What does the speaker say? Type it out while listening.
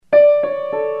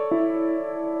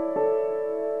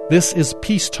This is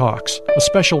Peace Talks, a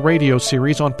special radio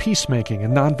series on peacemaking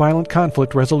and nonviolent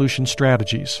conflict resolution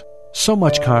strategies. So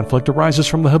much conflict arises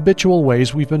from the habitual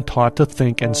ways we've been taught to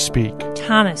think and speak.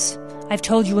 Thomas, I've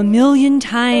told you 1,000,000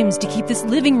 times to keep this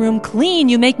living room clean.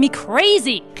 You make me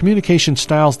crazy. Communication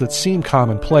styles that seem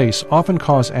commonplace often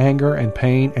cause anger and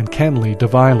pain and can lead to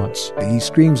violence. He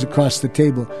screams across the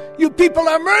table, "You people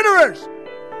are murderers!"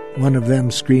 One of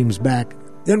them screams back,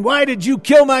 "Then why did you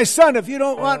kill my son if you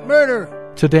don't want murder?"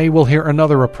 Today we'll hear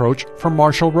another approach from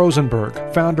Marshall Rosenberg,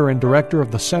 founder and director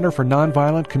of the Center for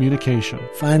Nonviolent Communication.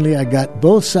 Finally, I got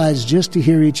both sides just to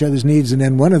hear each other's needs, and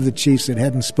then one of the chiefs that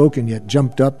hadn't spoken yet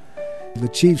jumped up. The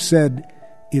chief said,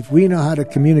 "If we know how to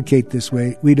communicate this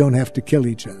way, we don't have to kill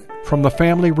each other." From the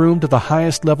family room to the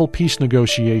highest level peace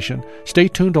negotiation, stay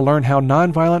tuned to learn how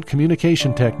nonviolent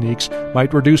communication techniques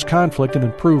might reduce conflict and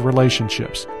improve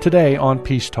relationships. Today on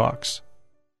Peace Talks.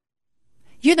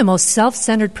 You're the most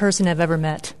self-centered person I've ever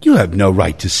met. You have no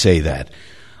right to say that.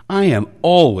 I am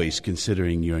always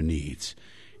considering your needs.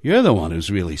 You're the one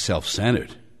who's really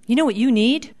self-centered. You know what you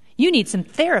need? You need some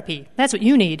therapy. That's what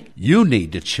you need. You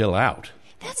need to chill out.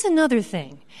 That's another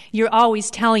thing. You're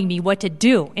always telling me what to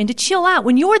do and to chill out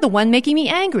when you're the one making me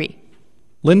angry.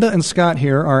 Linda and Scott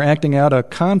here are acting out a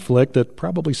conflict that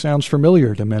probably sounds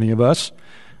familiar to many of us.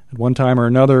 At one time or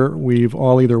another, we've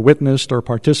all either witnessed or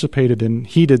participated in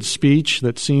heated speech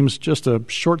that seems just a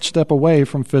short step away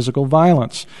from physical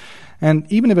violence. And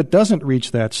even if it doesn't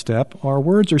reach that step, our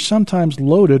words are sometimes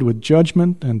loaded with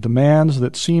judgment and demands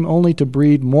that seem only to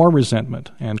breed more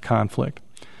resentment and conflict.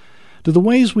 Do the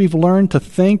ways we've learned to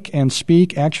think and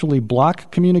speak actually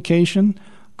block communication,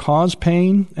 cause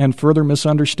pain and further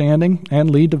misunderstanding, and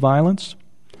lead to violence?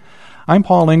 I'm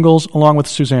Paul Ingalls, along with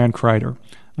Suzanne Kreider.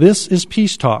 This is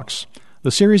Peace Talks, the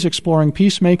series exploring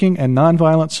peacemaking and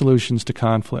nonviolent solutions to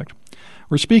conflict.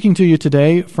 We're speaking to you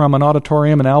today from an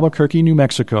auditorium in Albuquerque, New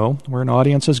Mexico, where an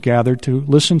audience has gathered to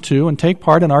listen to and take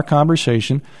part in our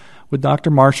conversation with Dr.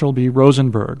 Marshall B.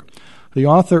 Rosenberg, the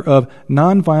author of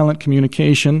Nonviolent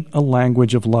Communication, A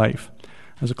Language of Life.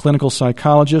 As a clinical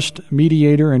psychologist,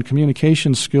 mediator, and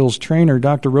communication skills trainer,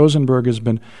 Dr. Rosenberg has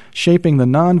been shaping the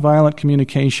nonviolent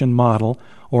communication model,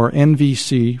 or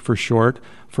NVC for short,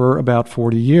 for about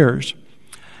 40 years.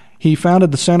 He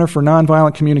founded the Center for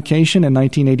Nonviolent Communication in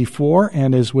 1984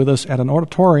 and is with us at an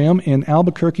auditorium in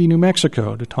Albuquerque, New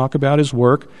Mexico, to talk about his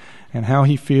work and how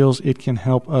he feels it can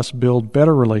help us build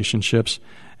better relationships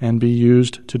and be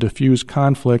used to diffuse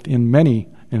conflict in many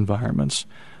environments.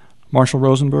 Marshall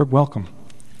Rosenberg, welcome.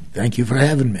 Thank you for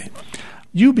having me.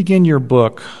 You begin your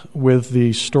book with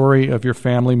the story of your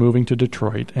family moving to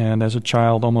Detroit and as a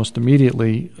child almost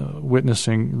immediately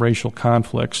witnessing racial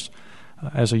conflicts.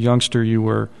 As a youngster, you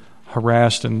were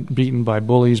harassed and beaten by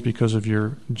bullies because of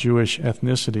your Jewish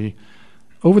ethnicity.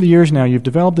 Over the years now, you've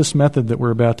developed this method that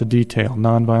we're about to detail,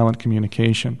 nonviolent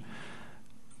communication.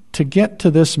 To get to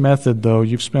this method, though,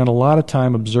 you've spent a lot of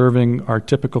time observing our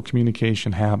typical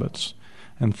communication habits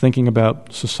and thinking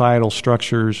about societal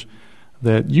structures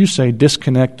that you say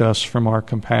disconnect us from our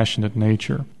compassionate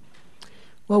nature.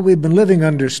 Well, we've been living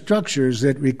under structures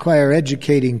that require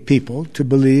educating people to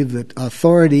believe that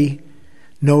authority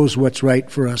knows what's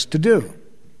right for us to do,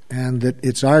 and that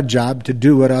it's our job to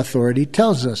do what authority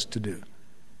tells us to do,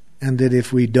 and that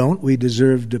if we don't, we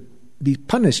deserve to be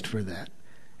punished for that.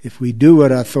 If we do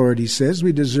what authority says,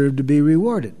 we deserve to be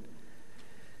rewarded.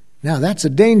 Now, that's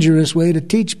a dangerous way to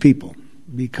teach people,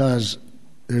 because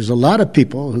there's a lot of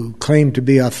people who claim to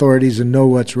be authorities and know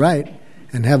what's right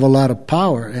and have a lot of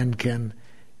power and can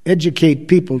educate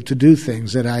people to do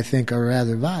things that I think are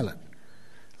rather violent.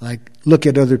 Like look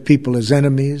at other people as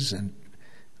enemies, and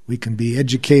we can be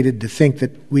educated to think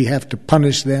that we have to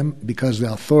punish them because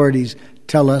the authorities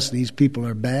tell us these people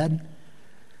are bad.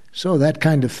 So that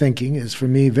kind of thinking is, for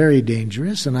me, very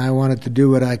dangerous, and I wanted to do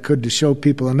what I could to show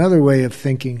people another way of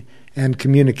thinking and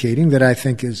communicating that I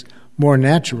think is more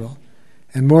natural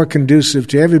and more conducive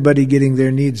to everybody getting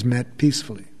their needs met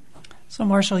peacefully. So,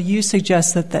 Marshall, you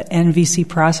suggest that the NVC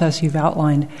process you've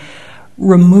outlined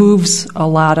removes a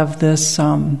lot of this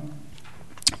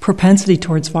propensity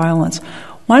towards violence.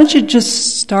 Why don't you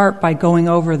just start by going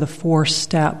over the 4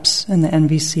 steps in the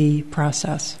NVC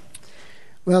process?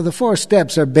 Well, the 4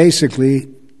 steps are basically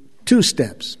 2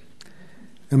 steps.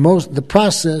 The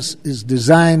process is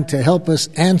designed to help us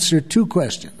answer 2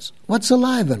 questions. What's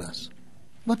alive in us?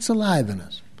 What's alive in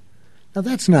us? Now,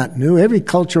 that's not new. Every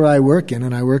culture I work in,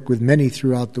 and I work with many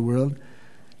throughout the world,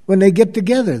 when they get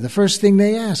together, the first thing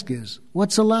they ask is,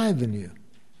 what's alive in you?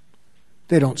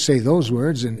 They don't say those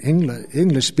words in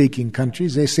English-speaking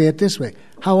countries. They say it this way,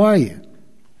 how are you?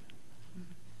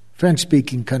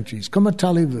 French-speaking countries, comment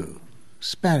allez-vous?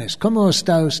 Spanish, ¿Cómo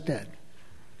está usted?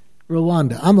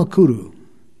 Rwanda, Amakuru.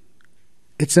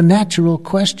 It's a natural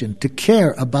question to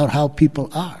care about how people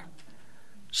are.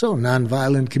 So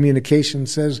nonviolent communication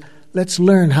says, let's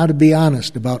learn how to be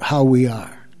honest about how we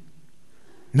are.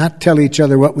 Not tell each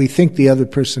other what we think the other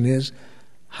person is,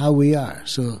 how we are.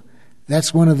 So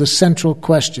that's one of the central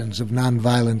questions of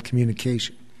nonviolent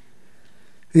communication.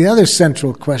 The other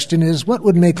central question is, what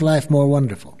would make life more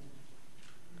wonderful?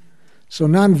 So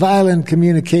nonviolent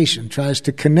communication tries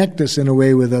to connect us in a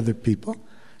way with other people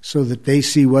so that they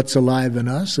see what's alive in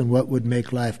us and what would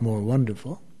make life more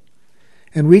wonderful.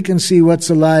 And we can see what's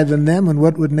alive in them and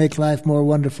what would make life more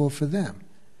wonderful for them.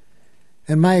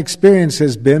 And my experience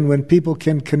has been when people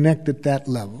can connect at that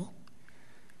level,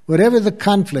 whatever the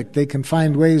conflict, they can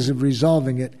find ways of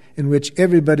resolving it in which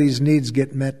everybody's needs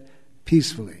get met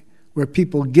peacefully, where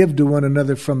people give to one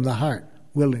another from the heart,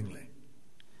 willingly.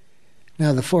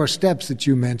 Now, the 4 steps that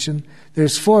you mentioned,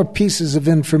 there's 4 pieces of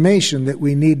information that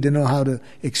we need to know how to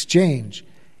exchange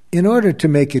in order to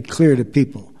make it clear to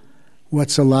people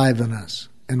what's alive in us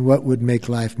and what would make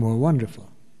life more wonderful.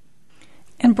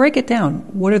 And break it down.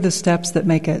 What are the steps that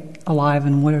make it alive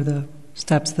and what are the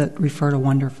steps that refer to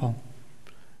wonderful?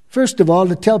 First of all,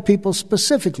 to tell people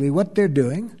specifically what they're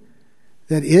doing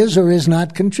that is or is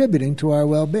not contributing to our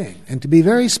well-being, and to be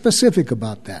very specific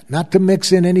about that, not to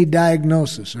mix in any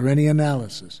diagnosis or any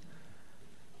analysis.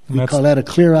 We call that a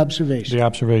clear observation. The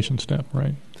observation step,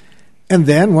 right. And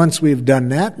then, once we've done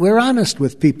that, we're honest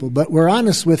with people, but we're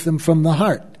honest with them from the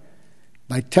heart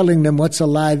by telling them what's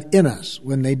alive in us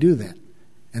when they do that.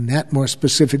 And that, more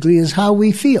specifically, is how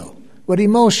we feel, what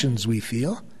emotions we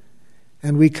feel,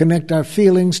 and we connect our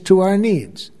feelings to our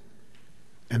needs.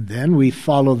 And then we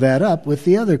follow that up with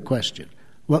the other question,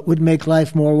 what would make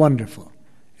life more wonderful?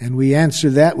 And we answer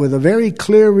that with a very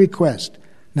clear request,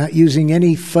 not using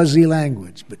any fuzzy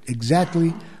language, but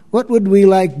exactly what would we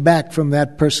like back from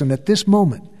that person at this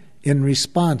moment in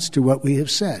response to what we have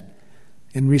said,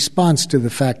 in response to the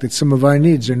fact that some of our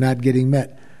needs are not getting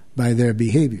met by their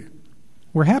behavior.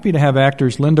 We're happy to have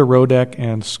actors Linda Rodeck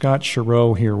and Scott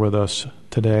Chereau here with us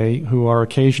today, who are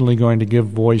occasionally going to give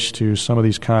voice to some of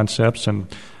these concepts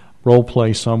and role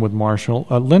play some with Marshall.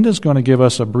 Linda's going to give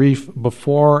us a brief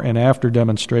before and after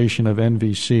demonstration of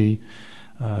NVC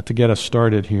to get us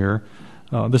started here.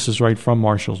 This is right from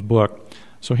Marshall's book.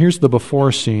 So here's the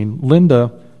before scene.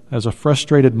 Linda as a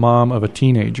frustrated mom of a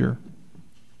teenager.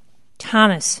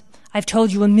 Thomas, I've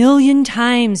told you 1,000,000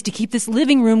 times to keep this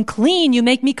living room clean. You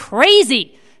make me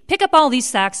crazy. Pick up all these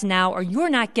socks now or you're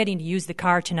not getting to use the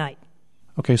car tonight.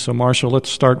 Okay, so Marshall, let's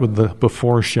start with the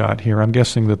before shot here. I'm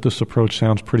guessing that this approach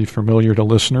sounds pretty familiar to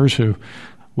listeners who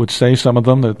would say, some of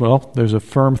them, that, well, there's a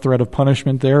firm threat of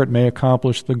punishment there. It may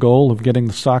accomplish the goal of getting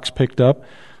the socks picked up.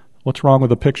 What's wrong with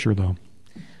the picture, though?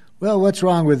 Well, what's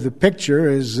wrong with the picture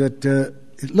is that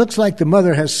it looks like the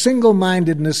mother has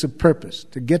single-mindedness of purpose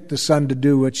to get the son to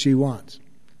do what she wants.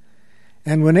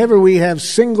 And whenever we have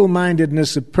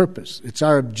single-mindedness of purpose, it's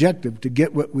our objective to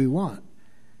get what we want.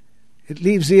 It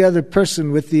leaves the other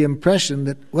person with the impression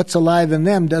that what's alive in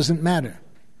them doesn't matter.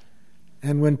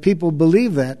 And when people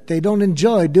believe that, they don't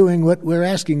enjoy doing what we're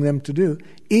asking them to do,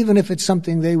 even if it's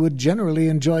something they would generally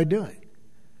enjoy doing.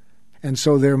 And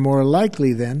so they're more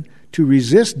likely then to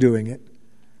resist doing it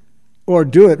or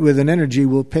do it with an energy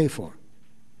we'll pay for.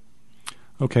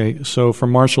 Okay, so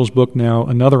from Marshall's book now,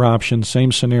 another option,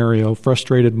 same scenario,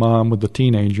 frustrated mom with the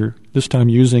teenager, this time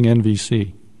using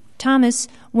NVC. Thomas,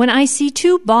 when I see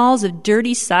 2 balls of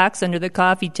dirty socks under the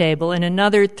coffee table and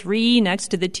another 3 next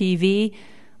to the TV,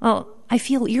 well, I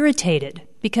feel irritated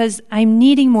because I'm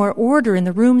needing more order in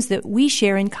the rooms that we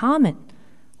share in common.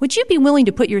 Would you be willing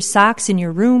to put your socks in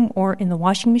your room or in the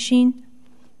washing machine?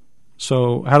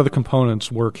 So how do the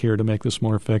components work here to make this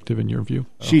more effective in your view?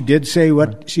 She did say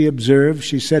what she observed.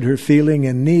 She said her feeling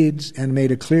and needs and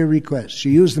made a clear request.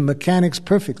 She used the mechanics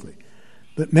perfectly.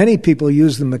 But many people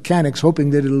use the mechanics hoping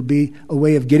that it'll be a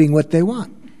way of getting what they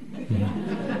want.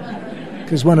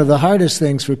 Because one of the hardest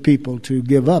things for people to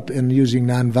give up in using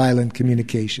nonviolent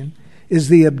communication is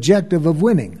the objective of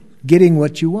winning, getting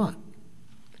what you want.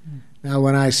 Now,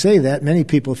 when I say that, many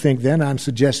people think then I'm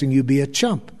suggesting you be a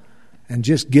chump and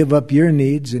just give up your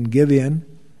needs and give in.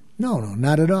 No,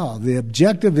 not at all. The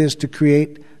objective is to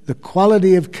create the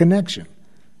quality of connection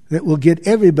that will get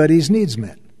everybody's needs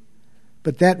met.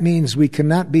 But that means we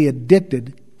cannot be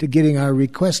addicted to getting our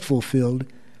request fulfilled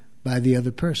by the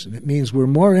other person. It means we're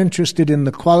more interested in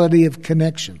the quality of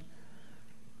connection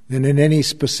than in any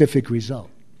specific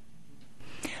result.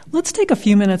 Let's take a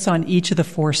few minutes on each of the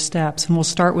 4 steps, and we'll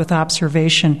start with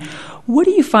observation. What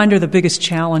do you find are the biggest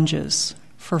challenges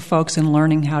for folks in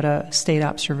learning how to state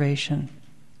observation?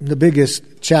 The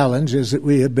biggest challenge is that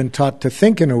we have been taught to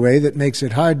think in a way that makes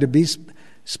it hard to be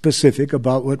specific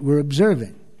about what we're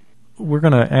observing. We're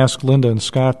going to ask Linda and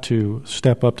Scott to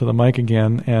step up to the mic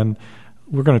again, and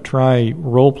we're going to try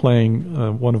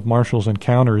role-playing one of Marshall's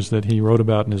encounters that he wrote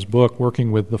about in his book,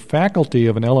 working with the faculty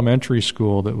of an elementary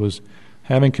school that was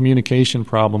having communication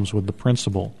problems with the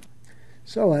principal.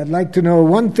 So I'd like to know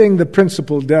one thing the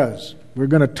principal does. We're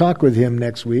going to talk with him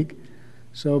next week.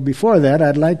 So before that,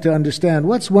 I'd like to understand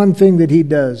what's one thing that he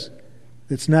does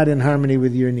that's not in harmony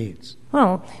with your needs.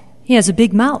 Well, he has a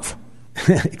big mouth.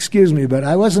 Excuse me, but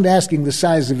I wasn't asking the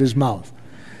size of his mouth.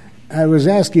 I was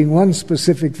asking one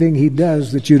specific thing he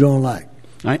does that you don't like.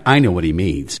 I know what he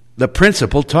means. The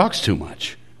principal talks too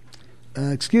much.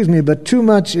 Excuse me, but too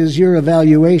much is your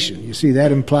evaluation. You see,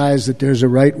 that implies that there's a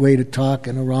right way to talk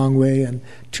and a wrong way, and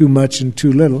too much and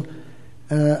too little.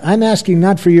 I'm asking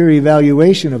not for your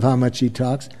evaluation of how much he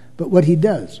talks, but what he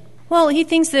does. Well, he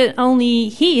thinks that only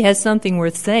he has something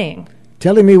worth saying.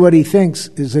 Telling me what he thinks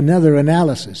is another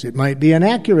analysis. It might be an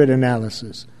accurate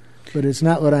analysis, but it's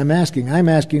not what I'm asking. I'm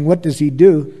asking, what does he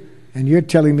do? And you're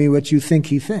telling me what you think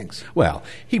he thinks. Well,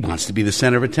 he wants to be the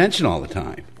center of attention all the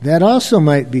time. That also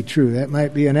might be true. That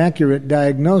might be an accurate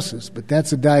diagnosis, but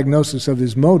that's a diagnosis of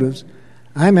his motives.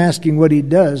 I'm asking what he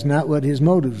does, not what his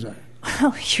motives are.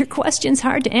 Well, your question's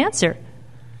hard to answer.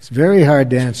 It's very hard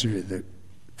to answer. The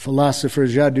philosopher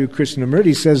Jadoo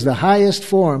Krishnamurti says the highest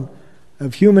form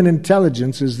of human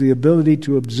intelligence is the ability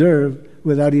to observe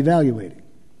without evaluating.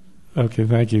 Okay,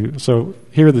 thank you. So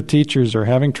here the teachers are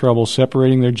having trouble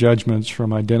separating their judgments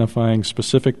from identifying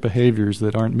specific behaviors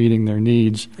that aren't meeting their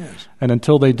needs. Yes. And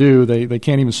until they do, they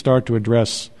can't even start to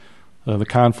address the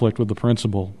conflict with the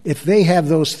principal. If they have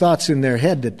those thoughts in their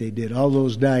head that they did, all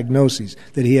those diagnoses,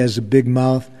 that he has a big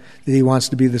mouth, that he wants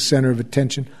to be the center of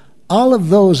attention, all of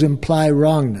those imply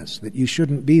wrongness, that you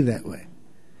shouldn't be that way.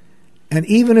 And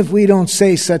even if we don't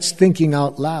say such thinking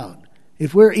out loud,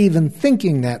 if we're even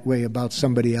thinking that way about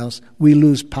somebody else, we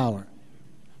lose power.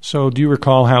 So do you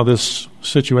recall how this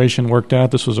situation worked out?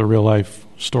 This was a real-life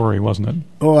story, wasn't it?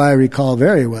 Oh, I recall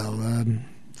very well.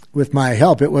 With my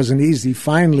help, it wasn't easy.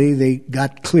 Finally, they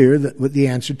got clear with the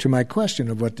answer to my question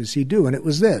of what does he do, and it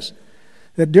was this,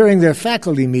 that during their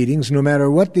faculty meetings, no matter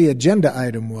what the agenda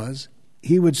item was,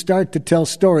 he would start to tell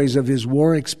stories of his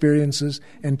war experiences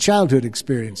and childhood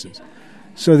experiences.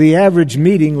 So the average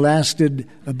meeting lasted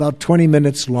about 20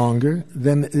 minutes longer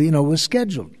than was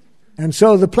scheduled. And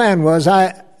so the plan was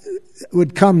I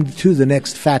would come to the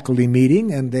next faculty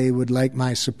meeting, and they would like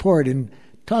my support in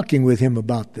talking with him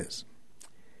about this.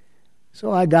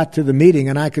 So I got to the meeting,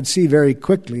 and I could see very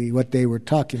quickly what they were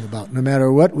talking about. No matter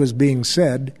what was being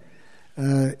said,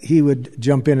 he would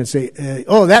jump in and say,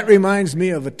 oh, that reminds me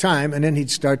of a time, and then he'd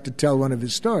start to tell one of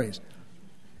his stories.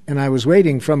 And I was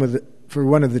waiting for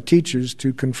one of the teachers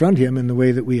to confront him in the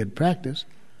way that we had practiced.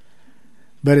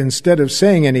 But instead of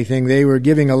saying anything, they were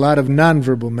giving a lot of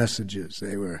nonverbal messages.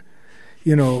 They were,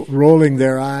 rolling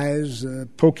their eyes,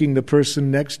 poking the person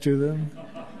next to them,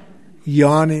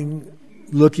 yawning,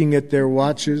 looking at their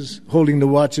watches, holding the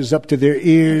watches up to their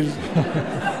ears.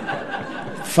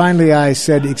 Finally, I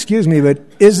said, excuse me, but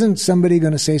isn't somebody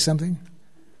going to say something?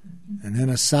 And then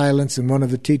a silence, and one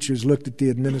of the teachers looked at the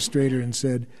administrator and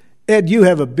said, Ed, you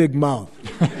have a big mouth.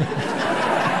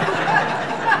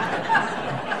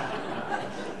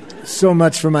 So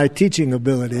much for my teaching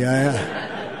ability.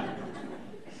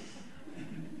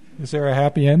 Is there a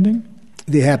happy ending?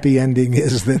 The happy ending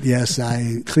is that, yes,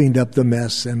 I cleaned up the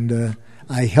mess, and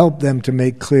I helped them to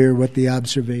make clear what the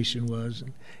observation was,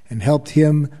 and helped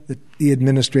him, the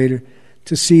administrator,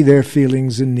 to see their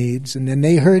feelings and needs. And then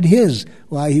they heard his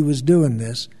while he was doing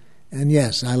this. And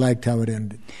yes, I liked how it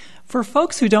ended. For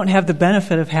folks who don't have the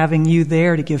benefit of having you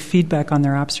there to give feedback on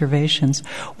their observations,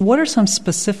 what are some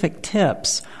specific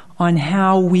tips on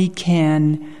how we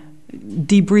can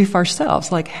debrief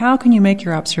ourselves? Like, how can you make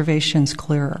your observations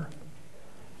clearer?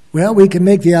 Well, we can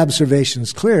make the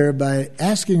observations clearer by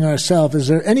asking ourselves, is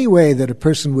there any way that a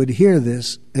person would hear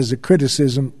this as a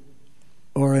criticism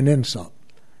or an insult?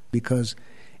 Because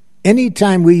any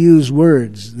time we use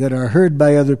words that are heard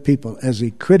by other people as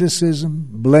a criticism,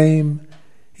 blame,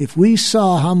 if we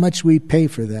saw how much we pay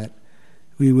for that,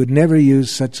 we would never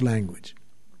use such language.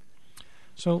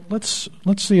 So let's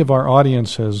see if our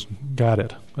audience has got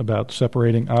it about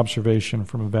separating observation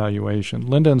from evaluation.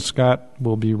 Linda and Scott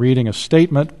will be reading a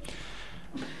statement.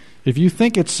 If you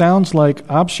think it sounds like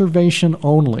observation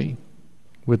only,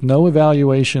 with no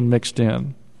evaluation mixed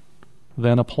in,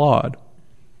 then applaud.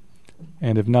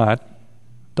 And if not,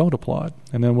 don't applaud.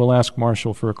 And then we'll ask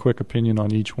Marshall for a quick opinion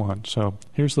on each one. So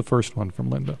here's the first one from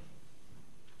Linda.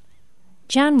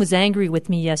 John was angry with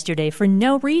me yesterday for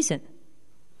no reason.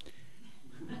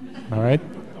 All right.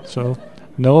 So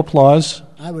no applause.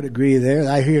 I would agree there.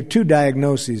 I hear two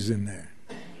diagnoses in there.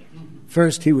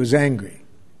 First, he was angry.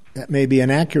 That may be an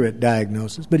accurate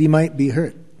diagnosis, but he might be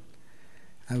hurt.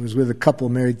 I was with a couple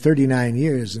married 39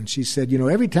 years, and she said,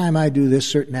 every time I do this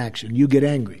certain action, you get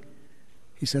angry.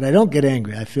 He said, I don't get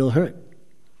angry, I feel hurt.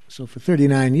 So for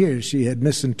 39 years, she had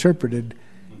misinterpreted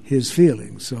his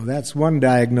feelings. So that's one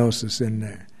diagnosis in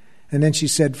there. And then she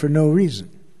said, for no reason.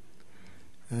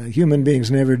 Human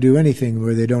beings never do anything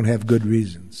where they don't have good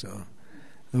reason. So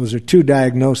those are two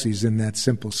diagnoses in that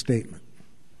simple statement.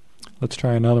 Let's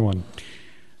try another one.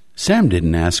 Sam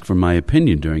didn't ask for my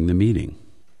opinion during the meeting.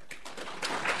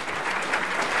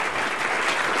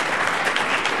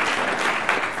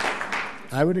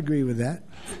 I would agree with that.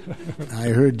 I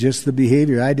heard just the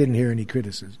behavior. I didn't hear any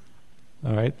criticism.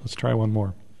 All right, let's try one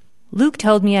more. Luke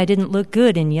told me I didn't look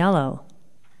good in yellow.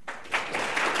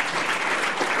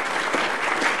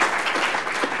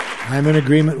 I'm in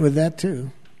agreement with that,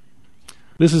 too.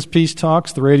 This is Peace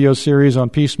Talks, the radio series on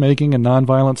peacemaking and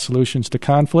nonviolent solutions to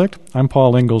conflict. I'm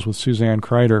Paul Ingalls with Suzanne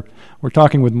Kreider. We're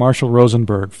talking with Marshall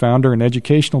Rosenberg, founder and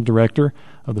educational director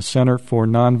of the Center for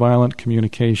Nonviolent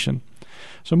Communication.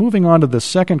 So moving on to the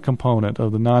second component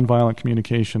of the nonviolent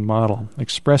communication model,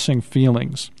 expressing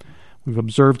feelings. We've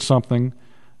observed something.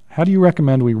 How do you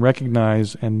recommend we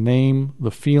recognize and name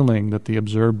the feeling that the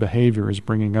observed behavior is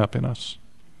bringing up in us?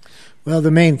 Well,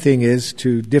 the main thing is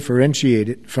to differentiate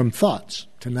it from thoughts,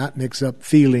 to not mix up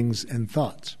feelings and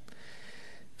thoughts.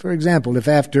 For example, if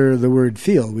after the word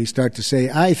feel we start to say,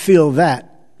 I feel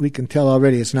that, we can tell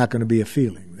already it's not going to be a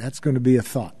feeling. That's going to be a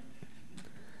thought.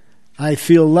 I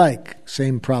feel like,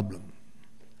 same problem.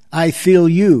 I feel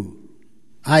you.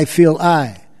 I feel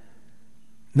I.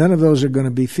 None of those are going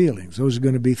to be feelings. Those are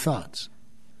going to be thoughts.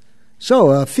 So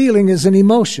a feeling is an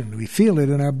emotion. We feel it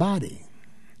in our body.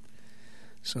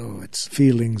 So it's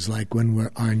feelings like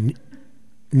when our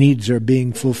needs are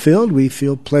being fulfilled, we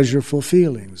feel pleasureful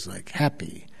feelings like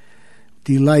happy,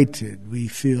 delighted. We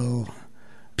feel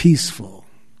peaceful.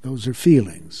 Those are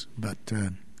feelings. But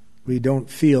we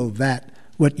don't feel that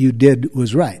what you did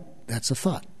was right. That's a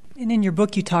thought. And in your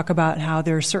book, you talk about how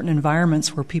there are certain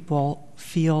environments where people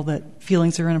feel that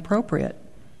feelings are inappropriate.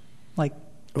 Like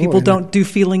people don't do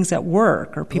feelings at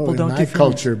work, or people don't do feelings. In my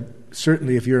culture,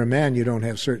 certainly if you're a man, you don't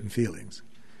have certain feelings.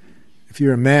 If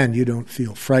you're a man, you don't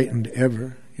feel frightened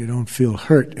ever. You don't feel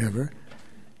hurt ever.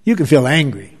 You can feel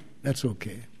angry. That's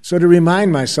okay. So to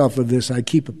remind myself of this, I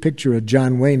keep a picture of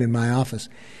John Wayne in my office.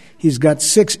 He's got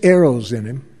 6 arrows in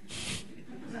him.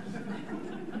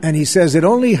 And he says, it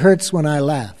only hurts when I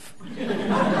laugh.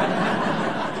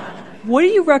 What do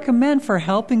you recommend for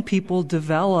helping people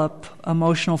develop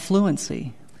emotional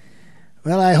fluency?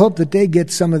 Well, I hope that they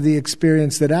get some of the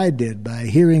experience that I did by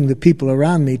hearing the people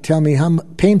around me tell me how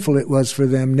painful it was for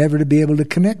them never to be able to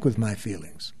connect with my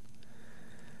feelings.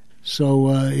 So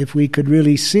if we could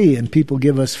really see, and people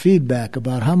give us feedback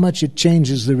about how much it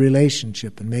changes the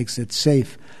relationship and makes it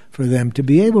safe for them to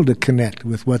be able to connect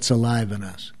with what's alive in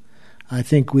us, I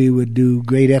think we would do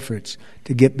great efforts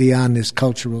to get beyond this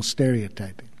cultural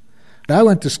stereotyping. I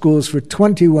went to schools for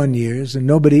 21 years, and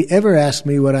nobody ever asked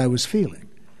me what I was feeling.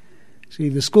 See,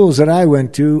 the schools that I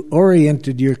went to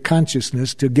oriented your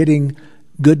consciousness to getting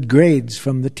good grades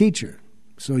from the teacher.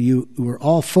 So you were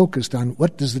all focused on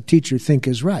what does the teacher think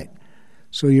is right.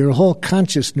 So your whole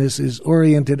consciousness is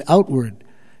oriented outward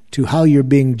to how you're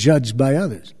being judged by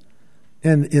others.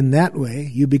 And in that way,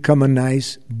 you become a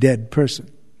nice, dead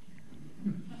person.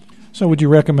 So would you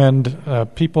recommend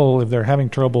people, if they're having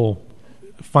trouble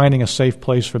finding a safe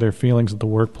place for their feelings at the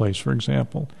workplace, for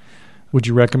example, would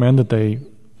you recommend that they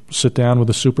sit down with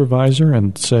a supervisor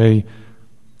and say,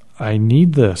 I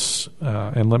need this,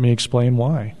 and let me explain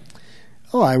why?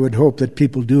 Oh, I would hope that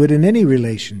people do it in any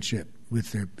relationship,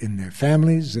 in their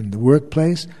families, in the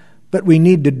workplace. But we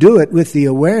need to do it with the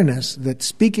awareness that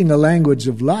speaking a language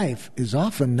of life is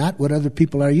often not what other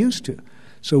people are used to.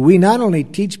 So we not only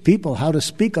teach people how to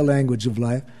speak a language of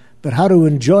life, but how to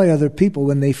enjoy other people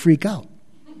when they freak out.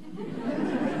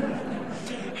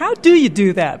 How do you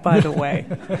do that, by the way?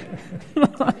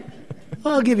 Well,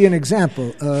 I'll give you an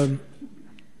example.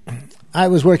 I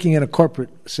was working in a corporate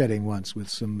setting once with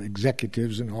some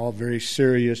executives and all very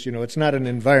serious. It's not an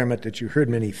environment that you heard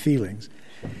many feelings.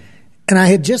 And I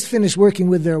had just finished working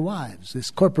with their wives. This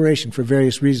corporation, for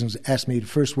various reasons, asked me to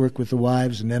first work with the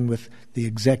wives and then with the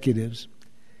executives.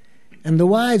 And the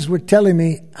wives were telling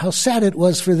me how sad it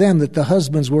was for them that the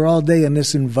husbands were all day in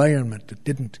this environment that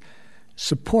didn't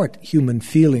support human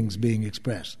feelings being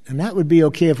expressed. And that would be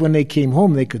okay if when they came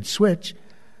home they could switch,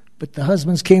 but the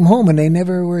husbands came home and they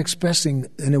never were expressing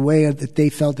in a way that they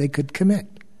felt they could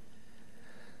connect.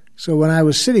 So when I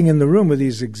was sitting in the room with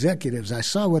these executives, I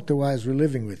saw what the wives were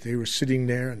living with. They were sitting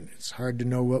there, and it's hard to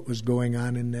know what was going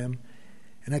on in them.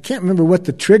 And I can't remember what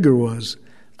the trigger was.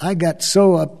 I got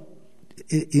so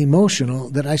emotional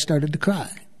that I started to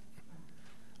cry.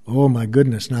 Oh, my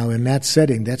goodness. Now, in that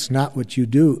setting, that's not what you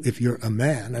do if you're a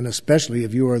man, and especially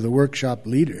if you are the workshop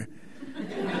leader.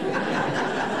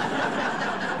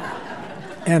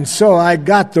 And so I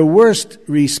got the worst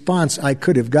response I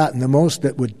could have gotten, the most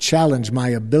that would challenge my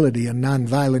ability in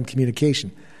nonviolent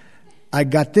communication. I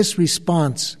got this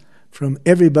response from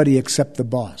everybody except the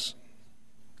boss.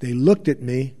 They looked at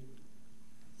me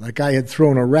like I had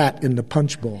thrown a rat in the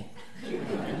punch bowl.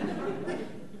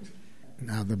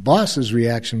 Now, the boss's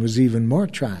reaction was even more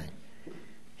trying.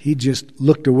 He just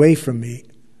looked away from me,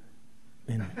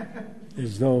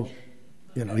 as though,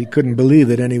 he couldn't believe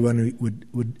that anyone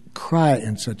would cry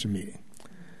in such a meeting.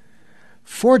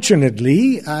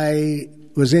 Fortunately, I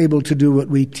was able to do what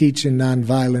we teach in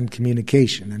nonviolent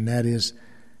communication, and that is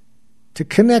to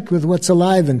connect with what's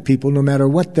alive in people no matter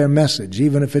what their message,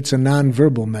 even if it's a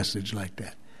nonverbal message like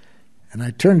that. And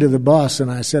I turned to the boss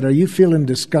and I said, "Are you feeling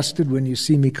disgusted when you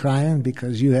see me crying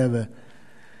because you have a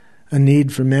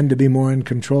need for men to be more in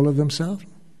control of themselves?"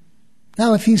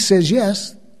 Now, if he says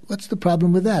yes, what's the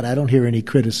problem with that? I don't hear any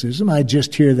criticism. I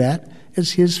just hear that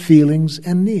as his feelings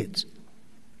and needs.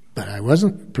 But I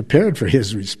wasn't prepared for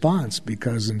his response,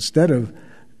 because instead of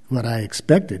what I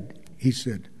expected, he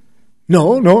said,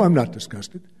 No, I'm not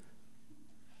disgusted.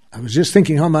 I was just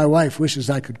thinking how my wife wishes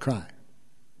I could cry.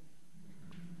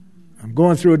 I'm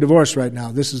going through a divorce right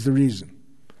now. This is the reason.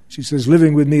 She says,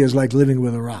 living with me is like living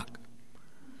with a rock.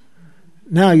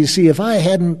 Now, you see, if I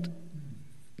hadn't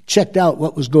checked out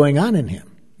what was going on in him,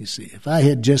 you see, if I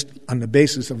had just, on the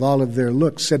basis of all of their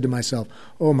looks, said to myself,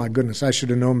 oh my goodness, I should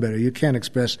have known better. You can't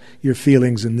express your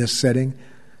feelings in this setting.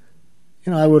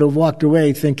 I would have walked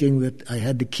away thinking that I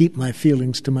had to keep my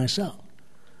feelings to myself.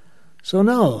 So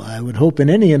no, I would hope in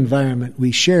any environment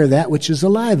we share that which is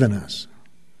alive in us.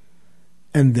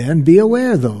 And then be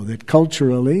aware, though, that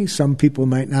culturally some people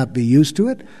might not be used to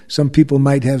it. Some people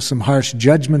might have some harsh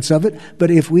judgments of it. But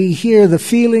if we hear the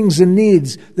feelings and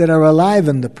needs that are alive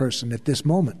in the person at this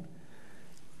moment,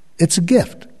 it's a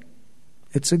gift.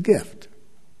 It's a gift.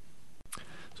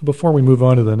 So before we move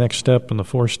on to the next step in the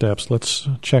 4 steps, let's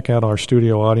check out our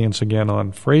studio audience again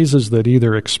on phrases that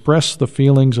either express the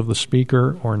feelings of the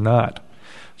speaker or not.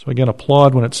 So again,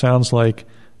 applaud when it sounds like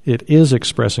it is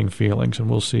expressing feelings, and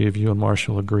we'll see if you and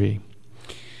Marshall agree.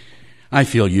 I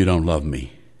feel you don't love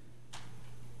me.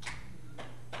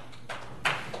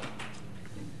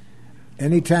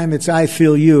 Anytime it's I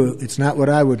feel you, it's not what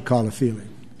I would call a feeling.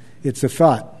 It's a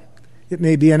thought. It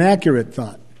may be an accurate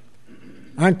thought.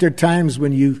 Aren't there times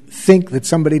when you think that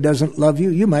somebody doesn't love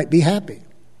you? You might be happy.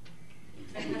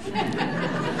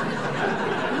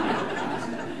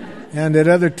 And at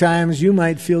other times, you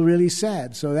might feel really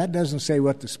sad. So that doesn't say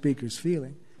what the speaker's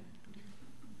feeling.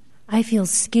 I feel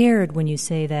scared when you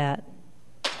say that.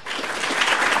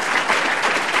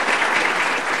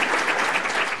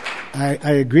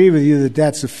 I agree with you that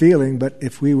that's a feeling, but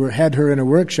if we had her in a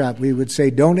workshop, we would say,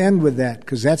 don't end with that,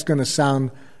 because that's going to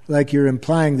sound like you're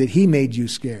implying that he made you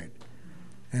scared.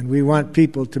 And we want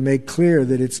people to make clear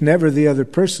that it's never the other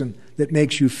person that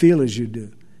makes you feel as you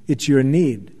do. It's your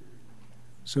need.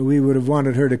 So we would have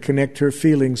wanted her to connect her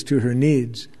feelings to her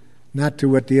needs, not to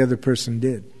what the other person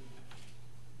did.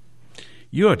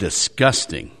 You're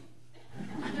disgusting.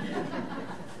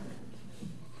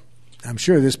 I'm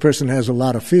sure this person has a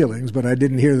lot of feelings, but I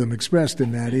didn't hear them expressed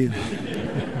in that either.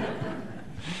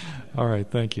 All right,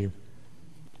 thank you.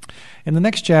 In the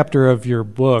next chapter of your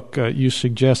book, you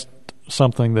suggest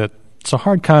something that's a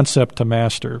hard concept to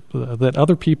master, that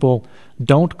other people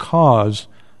don't cause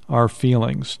our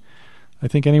feelings. I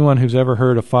think anyone who's ever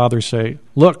heard a father say,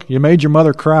 look, you made your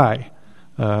mother cry,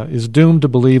 is doomed to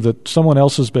believe that someone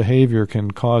else's behavior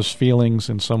can cause feelings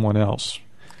in someone else.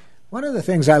 One of the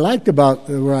things I liked about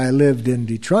where I lived in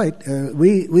Detroit,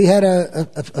 we had a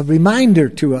reminder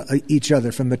to each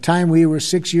other from the time we were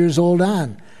 6 years old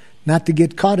on, not to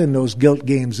get caught in those guilt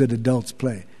games that adults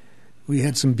play. We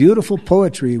had some beautiful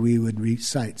poetry we would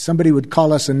recite. Somebody would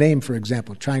call us a name, for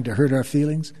example, trying to hurt our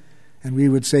feelings. And we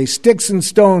would say, sticks and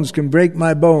stones can break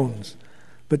my bones,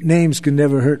 but names can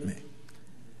never hurt me.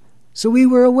 So we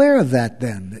were aware of that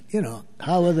then, that,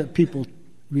 how other people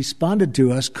responded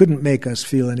to us couldn't make us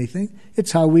feel anything.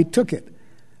 It's how we took it.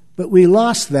 But we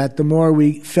lost that the more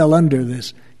we fell under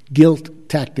this guilt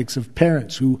tactics of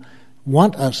parents who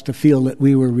want us to feel that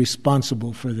we were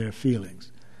responsible for their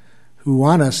feelings, who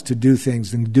want us to do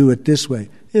things and do it this way.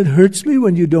 It hurts me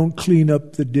when you don't clean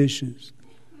up the dishes.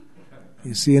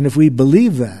 You see, and if we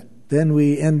believe that, then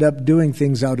we end up doing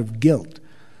things out of guilt.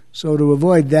 So to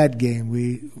avoid that game,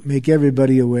 we make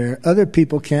everybody aware other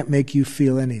people can't make you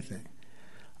feel anything.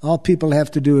 All people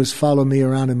have to do is follow me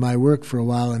around in my work for a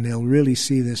while, and they'll really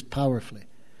see this powerfully.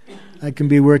 I can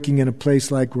be working in a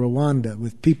place like Rwanda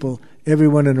with people,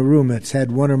 everyone in a room that's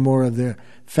had one or more of their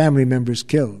family members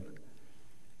killed.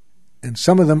 And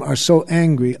some of them are so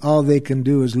angry, all they can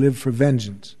do is live for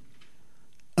vengeance.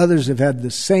 Others have had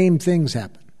the same things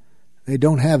happen. They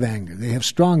don't have anger. They have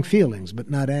strong feelings, but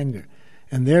not anger.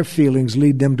 And their feelings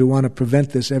lead them to want to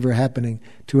prevent this ever happening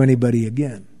to anybody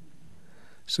again.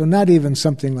 So not even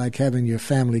something like having your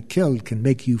family killed can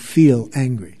make you feel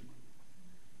angry.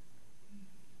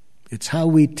 It's how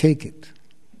we take it.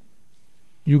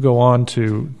 You go on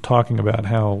to talking about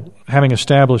how, having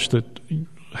established that,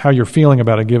 how you're feeling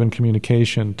about a given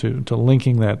communication, to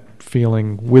linking that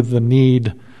feeling with the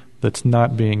need that's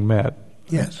not being met.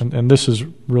 Yes. And this is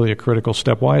really a critical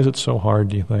step. Why is it so hard,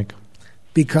 do you think?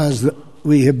 Because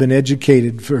we have been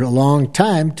educated for a long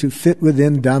time to fit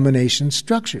within domination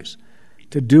structures,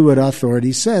 to do what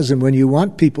authority says. And when you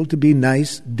want people to be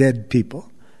nice, dead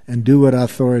people, and do what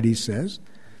authority says,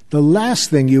 the last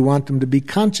thing you want them to be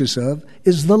conscious of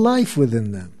is the life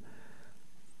within them.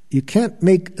 You can't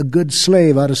make a good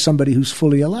slave out of somebody who's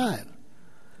fully alive.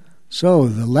 So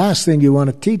the last thing you want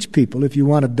to teach people, if you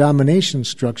want a domination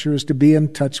structure, is to be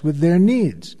in touch with their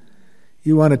needs.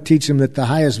 You want to teach them that the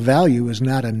highest value is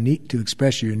not a need to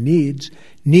express your needs.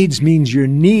 Needs means you're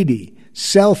needy,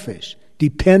 selfish,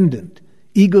 dependent,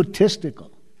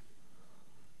 egotistical.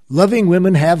 Loving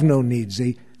women have no needs.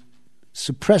 They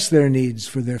suppress their needs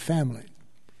for their family.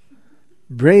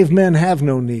 Brave men have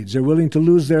no needs. They're willing to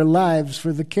lose their lives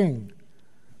for the king.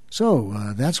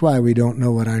 So that's why we don't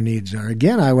know what our needs are.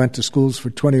 Again, I went to schools for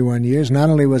 21 years. Not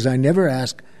only was I never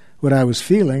asked what I was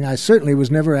feeling, I certainly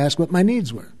was never asked what my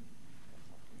needs were.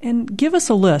 And give us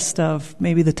a list of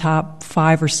maybe the top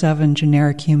 5 or 7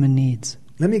 generic human needs.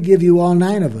 Let me give you all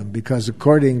 9 of them, because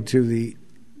according to the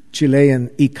Chilean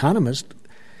economist,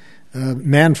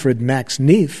 Manfred Max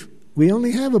Neef, we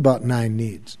only have about 9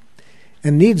 needs.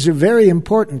 And needs are very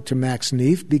important to Max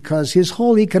Neef because his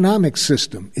whole economic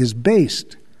system is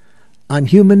based on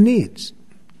human needs.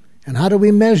 And how do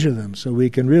we measure them so we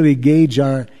can really gauge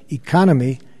our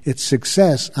economy, its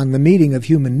success, on the meeting of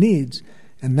human needs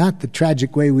and not the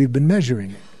tragic way we've been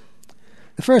measuring it?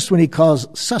 The first one he calls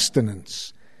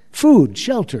sustenance: food,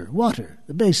 shelter, water,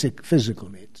 the basic physical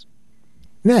needs.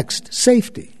 Next,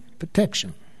 safety,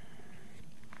 protection.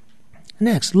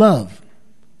 Next, love.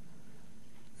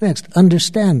 Next,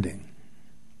 understanding.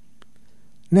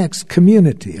 Next,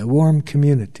 community, a warm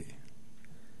community.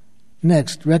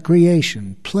 Next,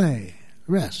 recreation, play,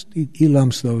 rest. He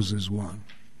lumps those as one.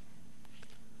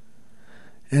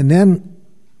 And then,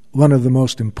 one of the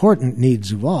most important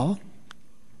needs of all,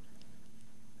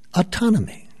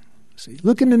 autonomy. See,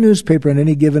 look in the newspaper on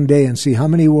any given day and see how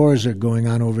many wars are going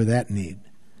on over that need.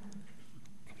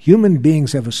 Human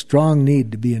beings have a strong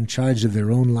need to be in charge of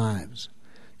their own lives,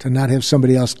 to not have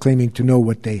somebody else claiming to know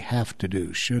what they have to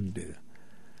do, should do.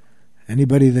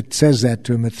 Anybody that says that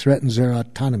to them, it threatens their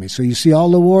autonomy. So you see all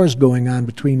the wars going on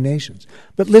between nations.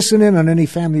 But listen in on any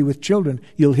family with children,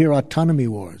 you'll hear autonomy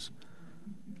wars.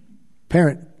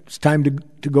 Parent, it's time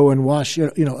to go and wash,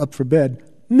 up for bed.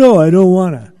 No, I don't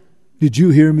want to. Did you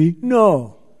hear me?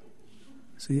 No.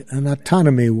 See, an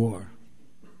autonomy war.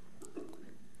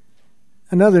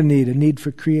 Another need, a need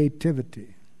for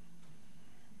creativity.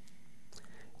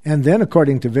 And then,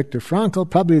 according to Viktor Frankl,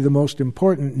 probably the most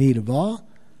important need of all,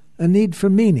 a need for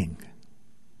meaning.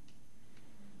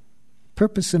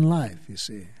 Purpose in life, you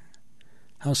see.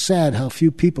 How sad how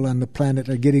few people on the planet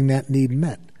are getting that need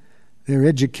met. They're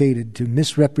educated to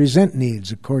misrepresent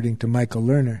needs, according to Michael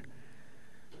Lerner.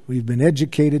 We've been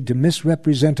educated to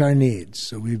misrepresent our needs.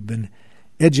 So we've been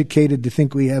educated to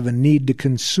think we have a need to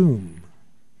consume,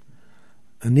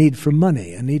 a need for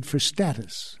money, a need for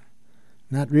status,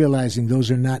 not realizing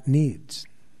those are not needs.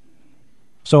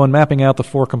 So in mapping out the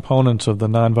 4 components of the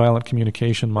nonviolent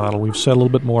communication model, we've said a little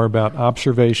bit more about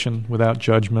observation without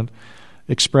judgment,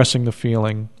 expressing the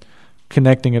feeling,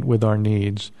 connecting it with our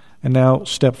needs. And now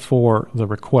step 4, the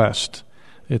request.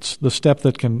 It's the step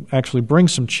that can actually bring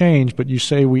some change, but you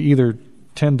say we either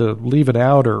tend to leave it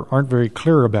out or aren't very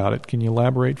clear about it. Can you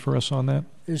elaborate for us on that?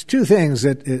 There's 2 things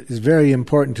that is very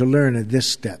important to learn at this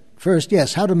step. First,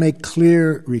 yes, how to make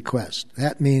clear requests.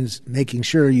 That means making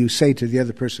sure you say to the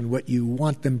other person what you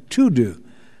want them to do,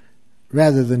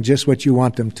 rather than just what you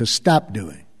want them to stop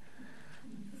doing.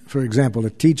 For example, a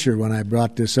teacher, when I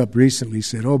brought this up recently,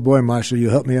 said, "Oh boy, Marshall, you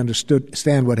helped me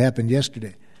understand what happened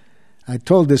yesterday." I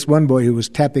told this one boy who was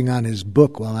tapping on his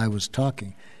book while I was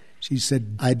talking. She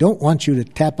said, "I don't want you to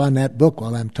tap on that book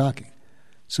while I'm talking."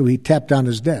 So he tapped on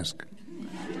his desk.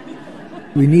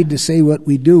 We need to say what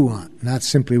we do want, not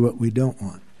simply what we don't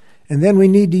want. And then we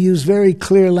need to use very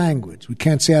clear language. We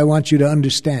can't say, "I want you to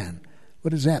understand."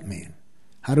 What does that mean?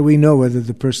 How do we know whether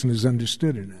the person is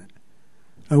understood or not?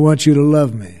 "I want you to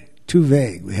love me." Too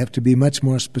vague. We have to be much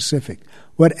more specific.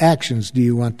 What actions do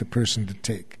you want the person to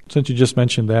take? Since you just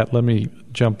mentioned that, let me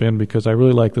jump in because I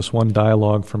really like this one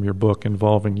dialogue from your book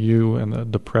involving you and a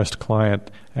depressed client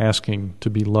asking to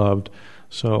be loved.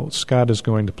 So Scott is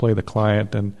going to play the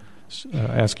client and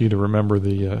ask you to remember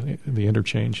the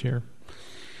interchange here.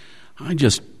 I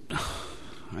just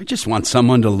want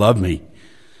someone to love me.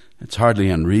 It's hardly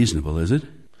unreasonable, is it?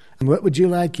 And what would you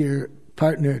like your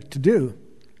partner to do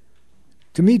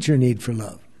to meet your need for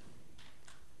love?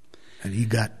 And he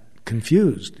got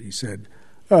confused. He said,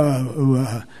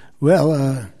 I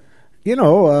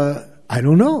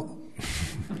don't know.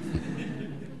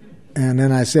 And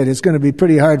then I said, it's going to be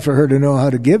pretty hard for her to know how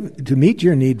to meet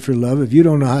your need for love if you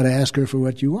don't know how to ask her for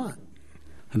what you want.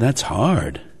 That's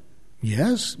hard.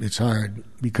 Yes, it's hard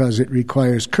because it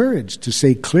requires courage to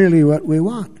say clearly what we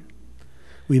want.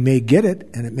 We may get it,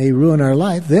 and it may ruin our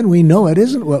life. Then we know it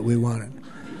isn't what we wanted.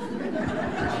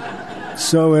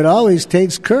 So it always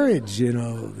takes courage,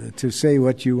 to say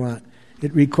what you want.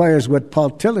 It requires what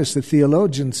Paul Tillis, the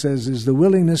theologian, says is the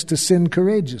willingness to sin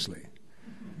courageously.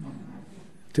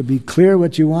 To be clear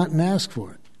what you want and ask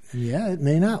for it. And yeah, it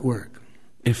may not work.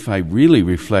 If I really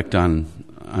reflect on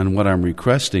what I'm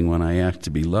requesting when I ask to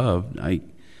be loved, I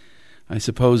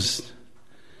suppose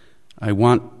I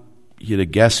want you to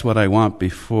guess what I want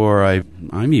before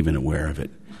I'm even aware of it.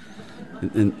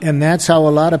 And that's how a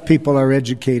lot of people are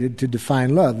educated to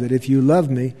define love, that if you love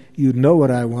me, you'd know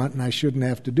what I want and I shouldn't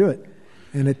have to do it.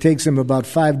 And it takes them about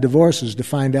 5 divorces to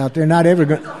find out they're not ever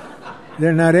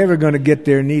going to get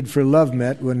their need for love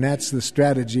met when that's the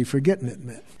strategy for getting it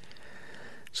met.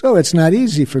 So it's not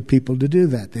easy for people to do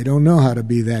that. They don't know how to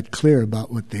be that clear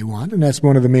about what they want, and that's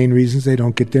one of the main reasons they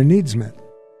don't get their needs met.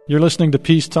 You're listening to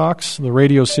Peace Talks, the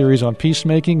radio series on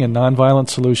peacemaking and nonviolent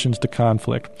solutions to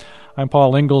conflict. I'm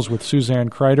Paul Ingalls with Suzanne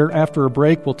Kreider. After a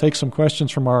break, we'll take some questions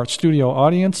from our studio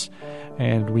audience,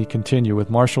 and we continue with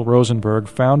Marshall Rosenberg,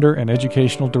 founder and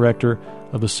educational director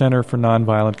of the Center for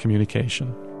Nonviolent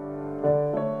Communication.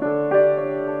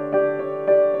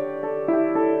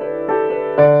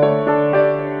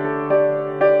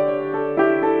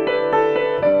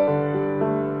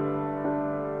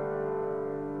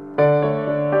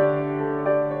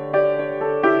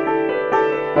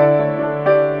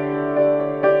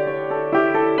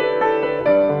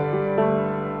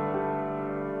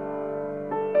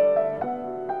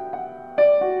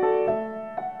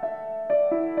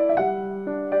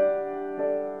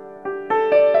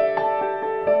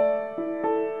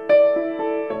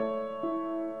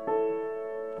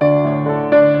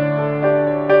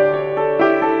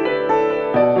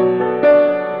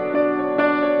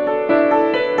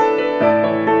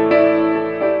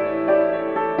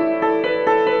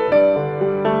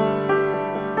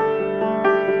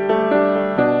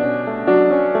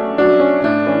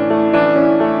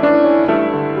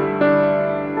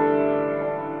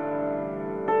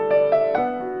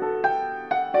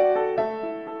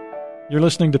 You're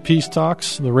listening to Peace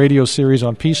Talks, the radio series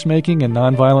on peacemaking and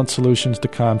nonviolent solutions to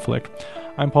conflict.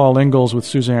 I'm Paul Ingalls with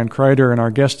Suzanne Kreider, and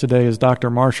our guest today is Dr.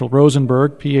 Marshall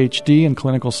Rosenberg, Ph.D. in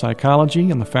clinical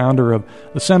psychology and the founder of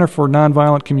the Center for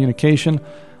Nonviolent Communication,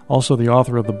 also the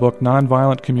author of the book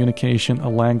Nonviolent Communication, A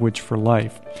Language for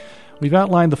Life. We've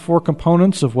outlined the 4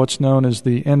 components of what's known as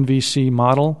the NVC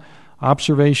model: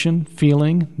 observation,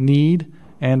 feeling, need,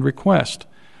 and request.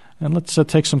 And let's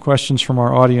take some questions from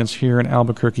our audience here in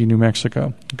Albuquerque, New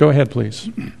Mexico. Go ahead, please.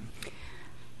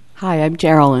 Hi, I'm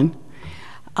Geraldine.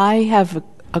 I have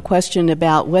a question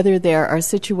about whether there are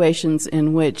situations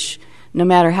in which, no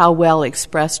matter how well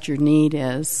expressed your need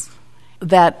is,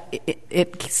 that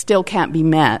it still can't be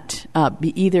met,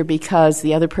 either because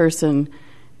the other person,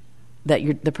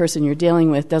 the person you're dealing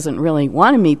with, doesn't really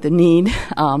want to meet the need,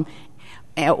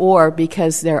 or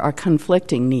because there are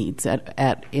conflicting needs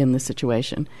in the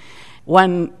situation.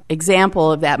 One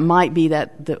example of that might be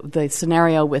that the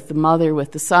scenario with the mother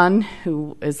with the son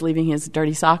who is leaving his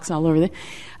dirty socks all over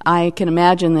I can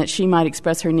imagine that she might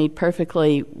express her need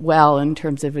perfectly well in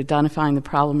terms of identifying the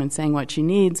problem and saying what she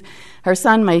needs. Her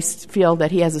son may feel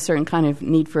that he has a certain kind of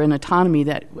need for an autonomy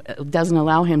that doesn't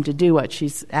allow him to do what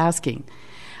she's asking.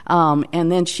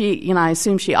 And then she, I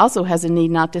assume she also has a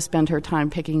need not to spend her time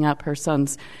picking up her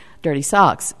son's dirty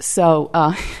socks. So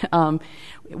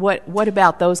what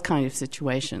about those kind of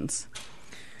situations?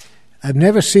 I've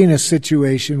never seen a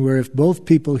situation where if both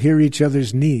people hear each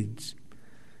other's needs,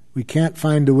 we can't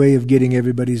find a way of getting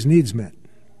everybody's needs met.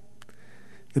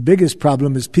 The biggest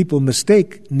problem is people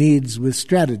mistake needs with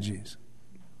strategies.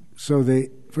 So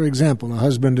for example, a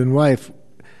husband and wife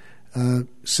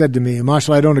said to me,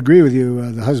 Marshall, I don't agree with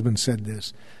you. The husband said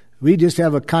this. We just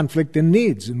have a conflict in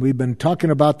needs, and we've been talking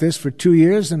about this for 2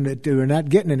 years, and we're not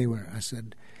getting anywhere. I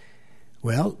said,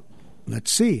 well,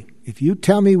 let's see. If you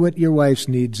tell me what your wife's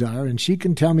needs are, and she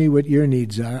can tell me what your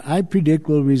needs are, I predict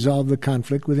we'll resolve the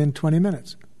conflict within 20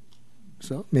 minutes.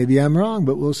 So maybe I'm wrong,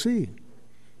 but we'll see.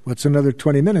 What's another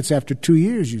 20 minutes after 2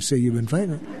 years you say you've been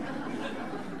fighting?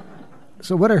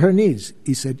 So what are her needs?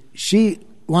 He said, she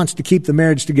wants to keep the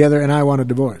marriage together, and I want a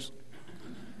divorce.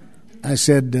 I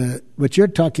said, what you're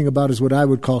talking about is what I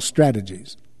would call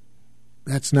strategies.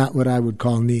 That's not what I would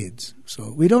call needs.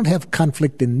 So we don't have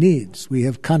conflict in needs. We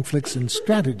have conflicts in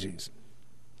strategies.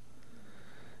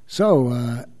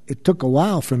 So it took a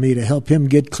while for me to help him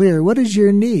get clear. What is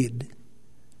your need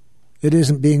that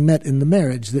isn't being met in the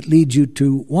marriage that leads you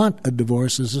to want a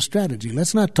divorce as a strategy?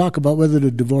 Let's not talk about whether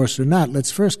to divorce or not.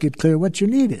 Let's first get clear what your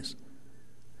need is.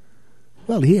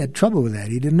 Well, he had trouble with that.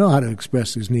 He didn't know how to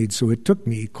express his needs, so it took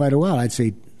me quite a while, I'd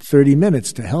say 30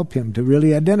 minutes, to help him to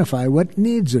really identify what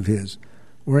needs of his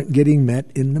weren't getting met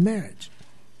in the marriage.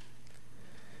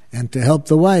 And to help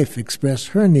the wife express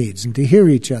her needs and to hear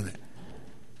each other.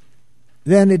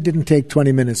 Then it didn't take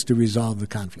 20 minutes to resolve the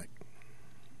conflict.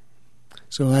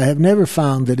 So I have never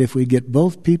found that if we get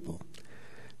both people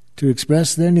to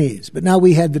express their needs, but now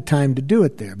we had the time to do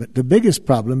it there. But the biggest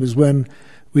problem is when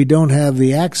we don't have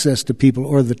the access to people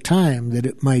or the time that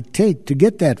it might take to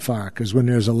get that far, because when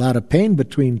there's a lot of pain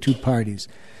between two parties,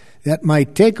 that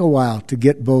might take a while to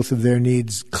get both of their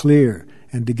needs clear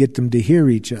and to get them to hear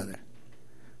each other.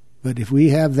 But if we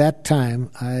have that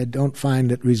time, I don't find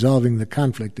that resolving the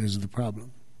conflict is the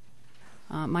problem.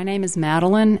 My name is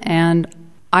Madeline, and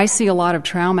I see a lot of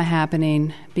trauma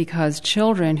happening because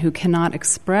children who cannot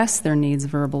express their needs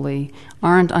verbally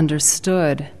aren't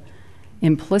understood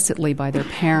implicitly by their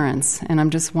parents. And I'm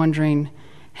just wondering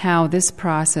how this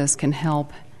process can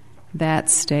help that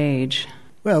stage.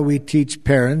 Well, we teach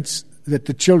parents that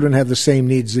the children have the same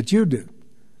needs that you do.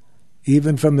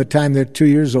 Even from the time they're 2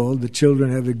 years old, the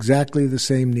children have exactly the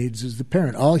same needs as the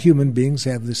parent. All human beings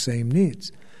have the same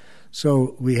needs.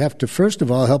 So we have to, first of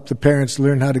all, help the parents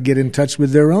learn how to get in touch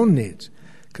with their own needs.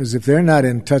 Because if they're not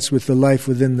in touch with the life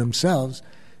within themselves,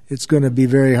 it's going to be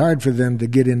very hard for them to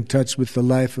get in touch with the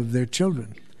life of their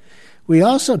children. We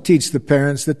also teach the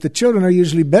parents that the children are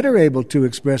usually better able to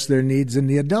express their needs than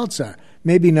the adults are.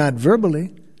 Maybe not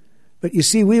verbally, but you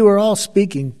see, we were all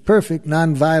speaking perfect,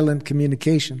 nonviolent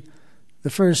communication the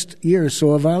first year or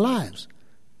so of our lives.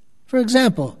 For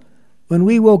example, when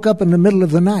we woke up in the middle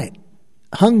of the night,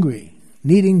 hungry,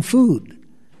 needing food,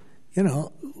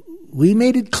 we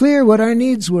made it clear what our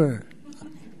needs were.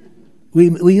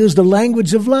 We used the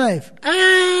language of life.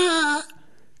 Ah!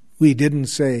 We didn't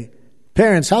say,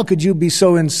 parents, how could you be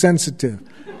so insensitive?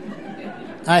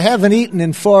 I haven't eaten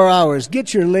in 4 hours.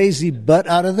 Get your lazy butt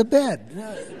out of the bed.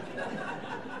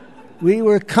 We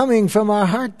were coming from our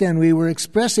heart then. We were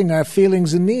expressing our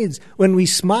feelings and needs. When we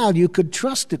smiled, you could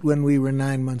trust it when we were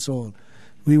 9 months old.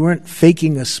 We weren't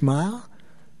faking a smile.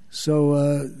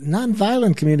 So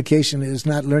nonviolent communication is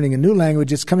not learning a new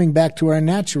language. It's coming back to our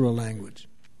natural language.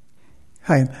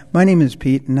 Hi, my name is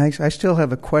Pete, and I still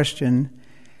have a question.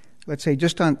 Let's say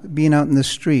just on being out in the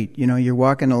street, you're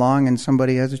walking along and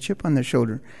somebody has a chip on their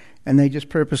shoulder, and they just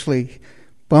purposely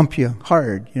bump you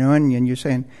hard, and you're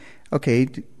saying, okay,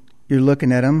 you're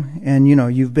looking at them, and,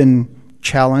 you've been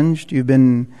challenged,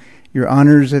 your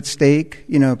honor's at stake,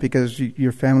 because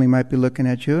your family might be looking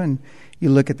at you, and you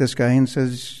look at this guy and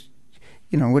says,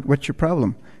 what's your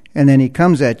problem? And then he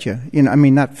comes at you,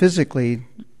 not physically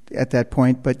at that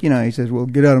point, but, he says, well,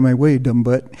 get out of my way, dumb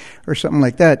butt, or something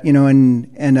like that,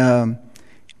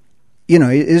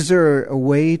 is there a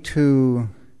way to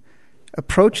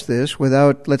approach this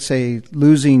without, let's say,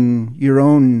 losing your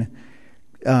own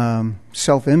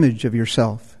self-image of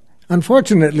yourself?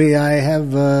 Unfortunately, I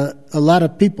have a lot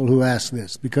of people who ask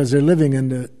this because they're living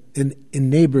in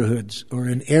neighborhoods or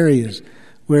in areas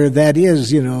where that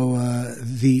is,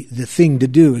 the thing to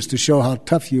do is to show how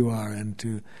tough you are.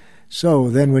 So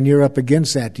then when you're up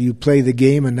against that, do you play the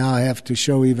game and now have to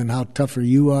show even how tougher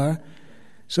you are?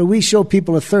 So we show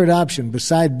people a third option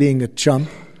beside being a chump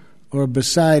or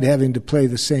beside having to play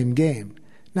the same game.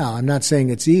 Now, I'm not saying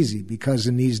it's easy, because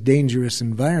in these dangerous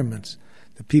environments,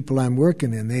 the people I'm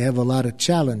working in, they have a lot of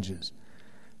challenges.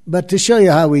 But to show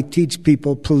you how we teach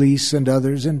people, police and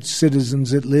others, and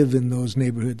citizens that live in those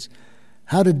neighborhoods,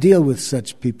 how to deal with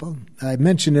such people, I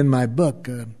mentioned in my book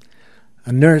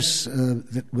a nurse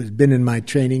that had been in my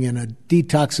training in a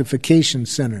detoxification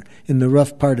center in the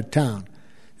rough part of town.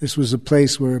 This was a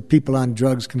place where people on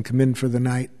drugs can come in for the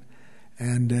night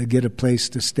and get a place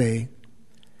to stay.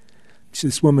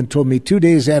 This woman told me, 2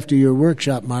 days after your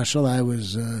workshop, Marshall, I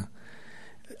was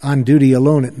on duty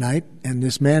alone at night, and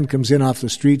this man comes in off the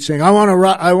street saying, I want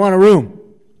a room.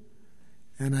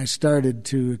 And I started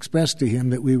to express to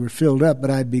him that we were filled up, but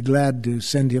I'd be glad to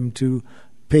send him to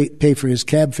pay for his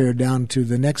cab fare down to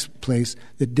the next place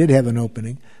that did have an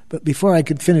opening. But before I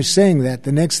could finish saying that,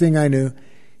 the next thing I knew,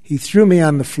 he threw me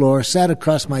on the floor, sat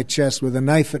across my chest with a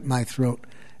knife at my throat,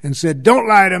 and said, don't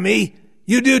lie to me.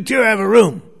 You do too have a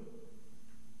room.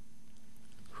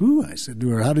 Who? I said to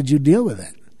her, how did you deal with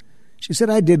that? She said,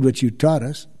 I did what you taught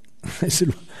us. I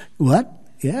said, what?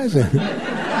 Yeah. I said,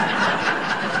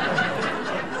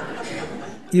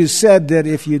 you said that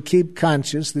if you keep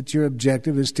conscious that your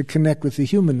objective is to connect with the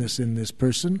humanness in this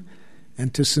person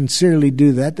and to sincerely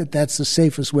do that, that's the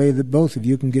safest way that both of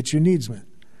you can get your needs met.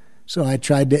 So I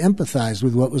tried to empathize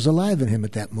with what was alive in him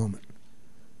at that moment.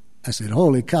 I said,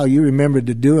 holy cow, you remembered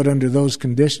to do it under those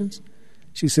conditions?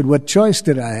 She said, what choice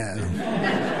did I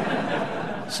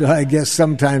have? So I guess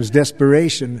sometimes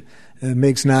desperation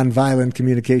makes nonviolent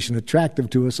communication attractive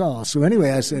to us all. So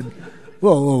anyway, I said,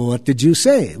 well, what did you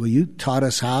say? Well, you taught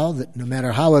us how, that no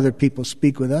matter how other people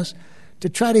speak with us, to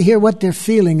try to hear what they're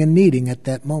feeling and needing at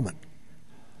that moment.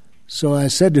 So I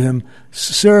said to him,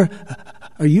 sir,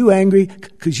 are you angry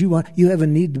because you have a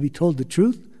need to be told the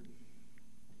truth?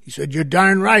 He said, you're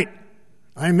darn right.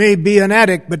 I may be an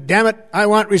addict, but damn it, I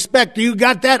want respect. Do you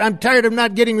got that? I'm tired of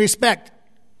not getting respect.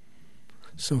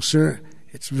 So, sir,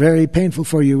 it's very painful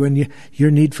for you when your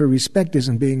need for respect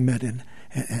isn't being met, and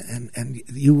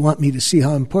you want me to see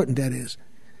how important that is.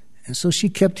 And so she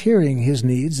kept hearing his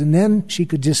needs, and then she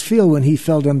could just feel when he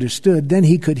felt understood. Then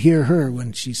he could hear her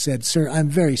when she said, sir, I'm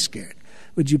very scared.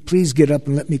 Would you please get up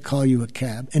and let me call you a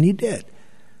cab? And he did.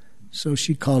 So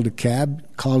she called a cab,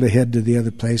 called ahead to the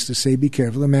other place to say, be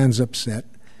careful, the man's upset.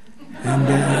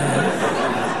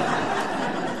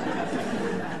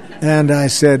 And I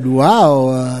said,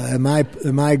 wow, am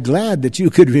I glad that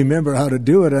you could remember how to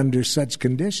do it under such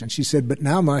conditions. She said, but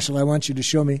now, Marshall, I want you to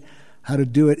show me how to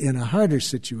do it in a harder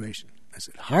situation. I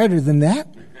said, harder than that?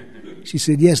 She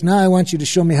said, yes, now I want you to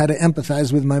show me how to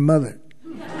empathize with my mother.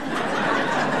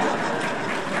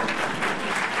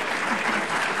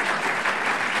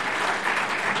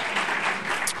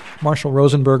 Marshall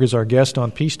Rosenberg is our guest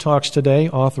on Peace Talks today,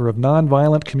 author of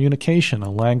Nonviolent Communication, A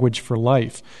Language for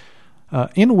Life,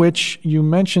 in which you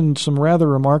mentioned some rather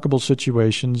remarkable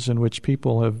situations in which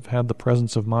people have had the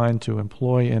presence of mind to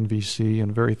employ NVC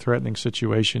in very threatening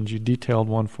situations. You detailed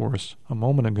one for us a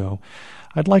moment ago.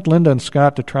 I'd like Linda and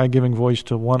Scott to try giving voice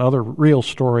to one other real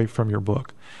story from your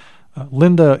book.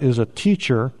 Linda is a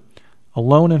teacher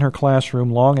alone in her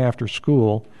classroom long after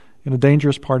school in a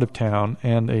dangerous part of town,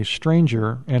 and a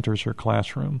stranger enters her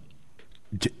classroom.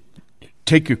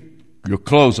 Take your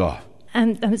clothes off.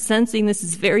 I'm sensing this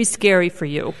is very scary for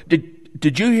you.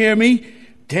 Did you hear me?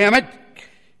 Damn it!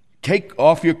 Take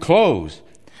off your clothes.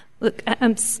 Look,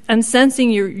 I'm sensing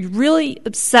you're really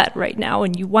upset right now,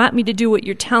 and you want me to do what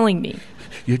you're telling me.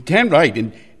 You're damn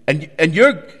right, and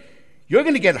you're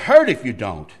going to get hurt if you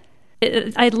don't.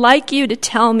 I'd like you to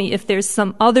tell me if there's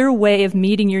some other way of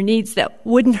meeting your needs that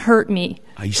wouldn't hurt me.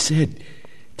 I said,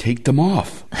 take them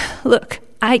off. Look,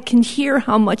 I can hear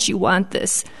how much you want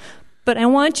this, but I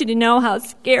want you to know how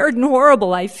scared and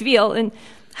horrible I feel and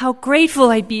how grateful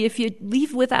I'd be if you'd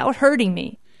leave without hurting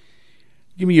me.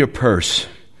 Give me your purse.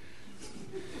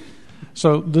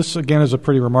 So this, again, is a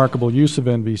pretty remarkable use of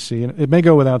NVC, and it may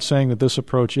go without saying that this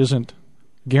approach isn't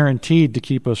guaranteed to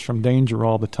keep us from danger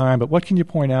all the time, but what can you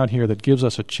point out here that gives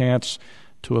us a chance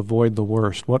to avoid the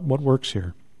worst? What works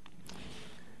here?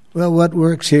 Well, what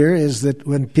works here is that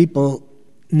when people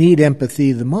need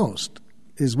empathy the most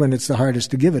is when it's the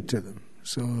hardest to give it to them.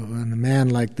 So when a man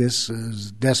like this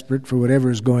is desperate for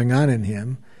whatever is going on in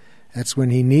him, that's when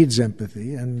he needs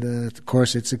empathy. And, of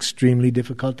course, it's extremely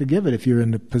difficult to give it if you're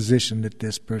in the position that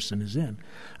this person is in.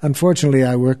 Unfortunately,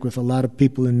 I work with a lot of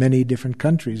people in many different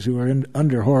countries who are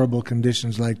under horrible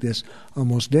conditions like this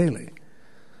almost daily.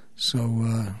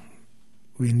 So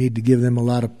we need to give them a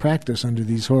lot of practice under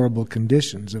these horrible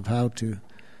conditions of how to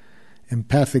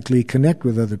empathically connect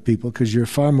with other people, because you're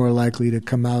far more likely to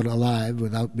come out alive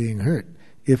without being hurt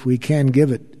if we can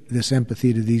give it this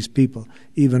empathy to these people,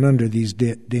 even under these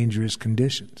dangerous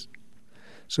conditions.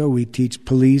 So we teach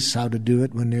police how to do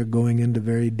it when they're going into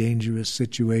very dangerous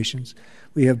situations.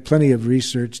 We have plenty of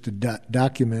research to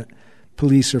document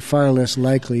police are far less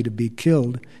likely to be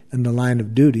killed in the line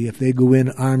of duty if they go in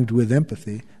armed with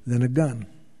empathy than a gun.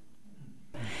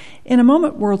 In a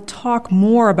moment, we'll talk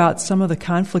more about some of the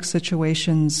conflict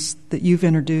situations that you've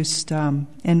introduced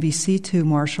NVC to,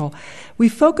 Marshall. We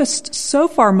focused so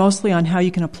far mostly on how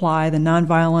you can apply the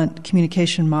nonviolent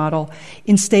communication model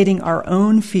in stating our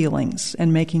own feelings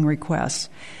and making requests.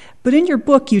 But in your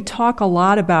book, you talk a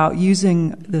lot about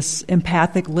using this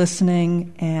empathic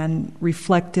listening and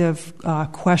reflective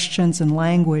questions and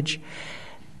language.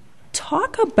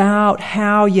 Talk about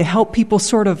how you help people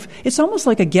it's almost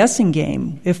like a guessing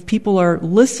game. If people are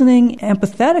listening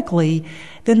empathetically,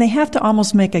 then they have to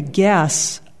almost make a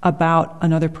guess about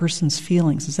another person's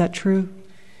feelings. Is that true?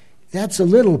 That's a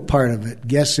little part of it,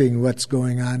 guessing what's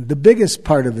going on. The biggest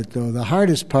part of it, though, the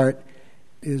hardest part,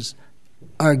 is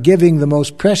our giving the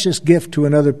most precious gift to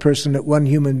another person that one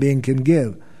human being can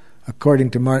give, according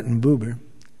to Martin Buber,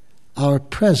 our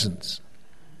presence.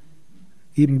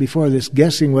 Even before this,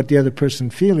 guessing what the other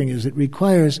person's feeling is, it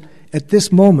requires, at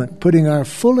this moment, putting our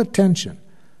full attention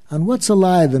on what's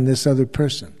alive in this other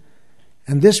person.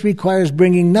 And this requires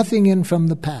bringing nothing in from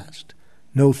the past.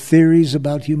 No theories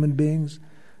about human beings,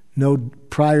 no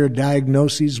prior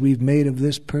diagnoses we've made of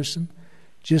this person.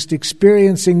 Just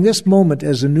experiencing this moment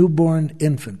as a newborn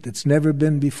infant that's never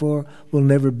been before, will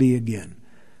never be again.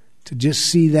 To just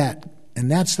see that.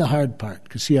 And that's the hard part,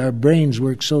 because, see, our brains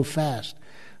work so fast.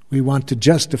 We want to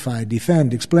justify,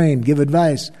 defend, explain, give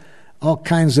advice, all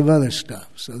kinds of other stuff.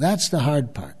 So that's the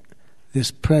hard part, this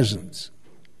presence.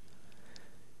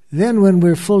 Then when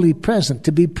we're fully present,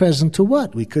 to be present to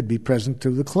what? We could be present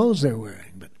to the clothes they're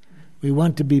wearing, but we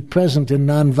want to be present in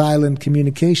nonviolent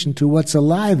communication to what's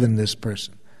alive in this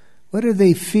person. What are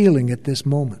they feeling at this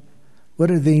moment?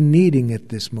 What are they needing at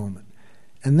this moment?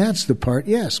 And that's the part,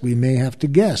 yes, we may have to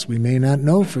guess. We may not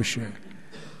know for sure.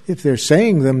 If they're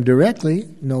saying them directly,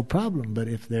 no problem. But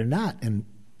if they're not, and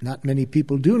not many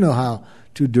people do know how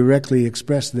to directly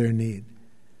express their need.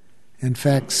 In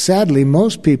fact, sadly,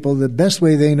 most people, the best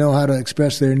way they know how to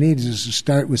express their needs is to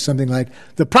start with something like,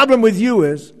 the problem with you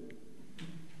is.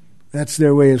 That's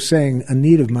their way of saying a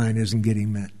need of mine isn't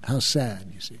getting met. How sad,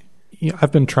 you see. Yeah,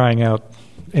 I've been trying out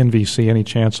NVC any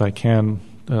chance I can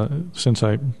since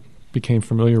I became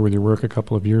familiar with your work a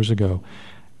couple of years ago.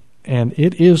 And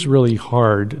it is really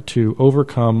hard to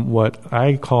overcome what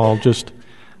I call just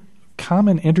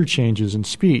common interchanges in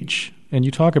speech. And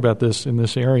you talk about this in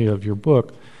this area of your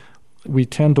book. We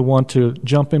tend to want to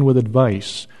jump in with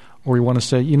advice, or we want to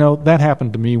say, that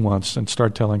happened to me once, and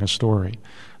start telling a story.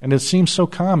 And it seems so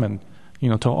common,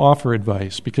 to offer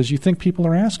advice because you think people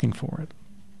are asking for it.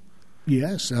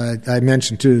 Yes, I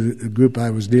mentioned to the group I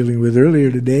was dealing with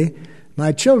earlier today,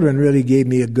 my children really gave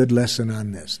me a good lesson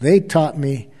on this. They taught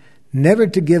me never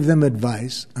to give them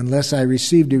advice unless I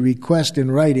received a request in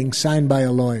writing signed by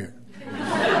a lawyer.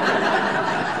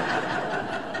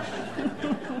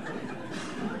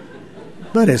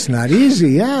 But it's not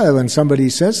easy, when somebody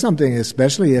says something,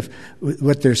 especially if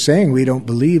what they're saying we don't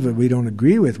believe or we don't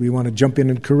agree with. We want to jump in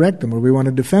and correct them, or we want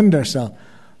to defend ourselves,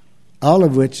 all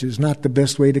of which is not the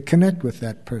best way to connect with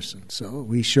that person. So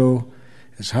we show,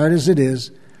 as hard as it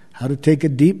is, how to take a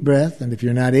deep breath, and if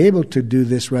you're not able to do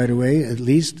this right away, at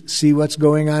least see what's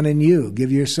going on in you.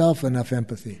 Give yourself enough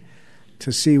empathy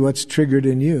to see what's triggered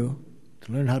in you,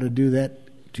 to learn how to do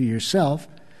that to yourself,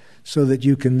 so that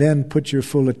you can then put your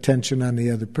full attention on the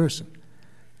other person.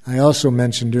 I also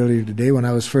mentioned earlier today, when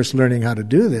I was first learning how to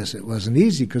do this, it wasn't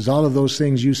easy, because all of those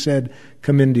things you said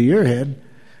come into your head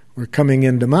were coming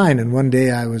into mine. And one day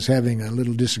I was having a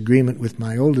little disagreement with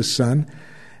my oldest son,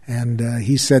 and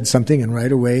he said something, and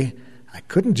right away I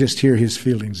couldn't just hear his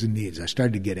feelings and needs. I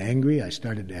started to get angry. I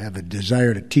started to have a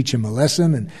desire to teach him a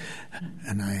lesson,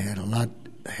 and I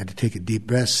had to take a deep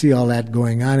breath, see all that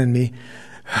going on in me,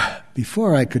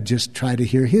 before I could just try to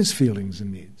hear his feelings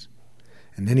and needs.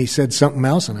 And then he said something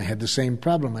else, and I had the same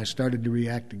problem. I started to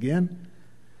react again.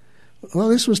 Well,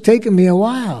 this was taking me a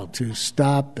while to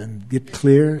stop and get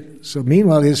clear. So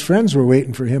meanwhile, his friends were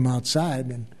waiting for him outside,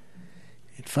 and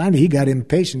finally he got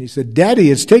impatient. He said, "Daddy,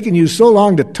 it's taking you so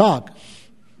long to talk."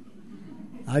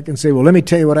 I can say, "Well, let me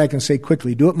tell you what I can say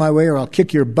quickly. Do it my way or I'll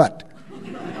kick your butt."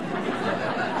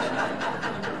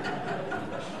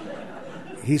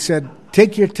 He said,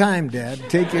 "Take your time, Dad.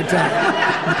 Take your time."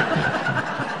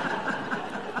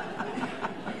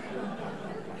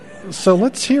 So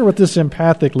let's hear what this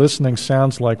empathic listening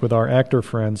sounds like with our actor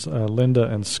friends, Linda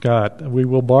and Scott. We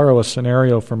will borrow a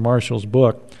scenario from Marshall's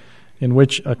book in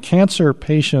which a cancer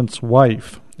patient's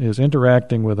wife is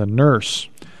interacting with a nurse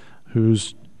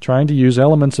who's trying to use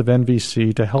elements of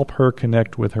NVC to help her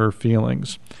connect with her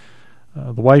feelings.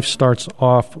 The wife starts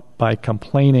off by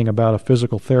complaining about a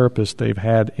physical therapist they've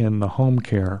had in the home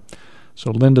care.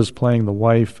 So Linda's playing the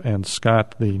wife and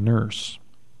Scott the nurse.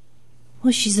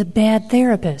 Well, she's a bad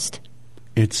therapist.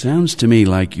 It sounds to me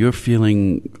like you're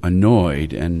feeling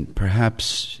annoyed and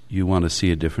perhaps you want to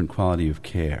see a different quality of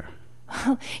care.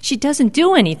 She doesn't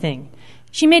do anything.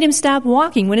 She made him stop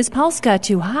walking when his pulse got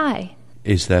too high.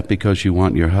 Is that because you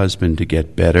want your husband to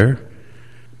get better?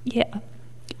 Yeah.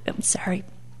 I'm sorry.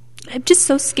 I'm just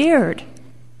so scared.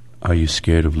 Are you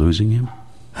scared of losing him?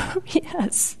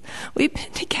 Yes. We've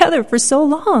been together for so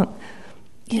long.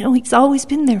 He's always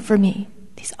been there for me.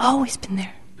 He's always been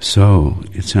there. So,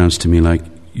 it sounds to me like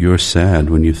you're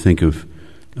sad when you think of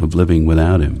living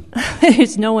without him.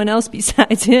 There's no one else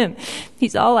besides him.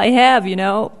 He's all I have,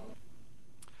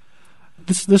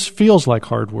 This feels like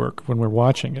hard work when we're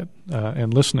watching it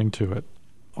and listening to it.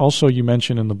 Also, you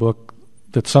mention in the book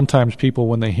that sometimes people,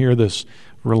 when they hear this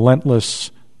relentless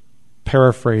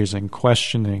paraphrasing,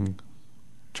 questioning,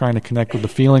 trying to connect with the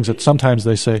feelings, that sometimes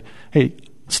they say, hey,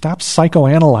 stop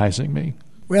psychoanalyzing me.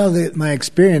 Well, my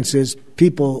experience is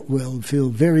people will feel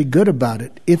very good about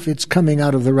it if it's coming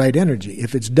out of the right energy.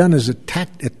 If it's done as a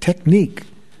technique,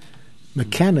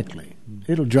 mechanically,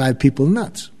 it'll drive people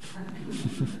nuts.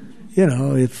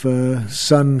 If a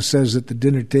son says at the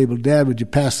dinner table, Dad, would you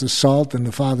pass the salt? And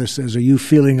the father says, are you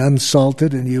feeling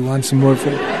unsalted and you want some more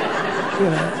food?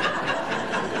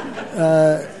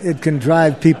 It can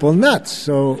drive people nuts.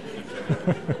 So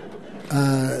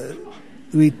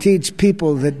we teach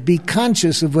people that be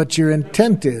conscious of what your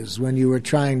intent is when you are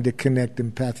trying to connect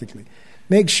empathically.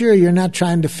 Make sure you're not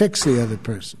trying to fix the other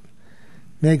person.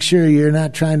 Make sure you're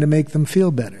not trying to make them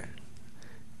feel better.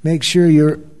 Make sure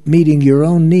you're meeting your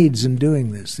own needs in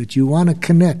doing this, that you want to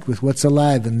connect with what's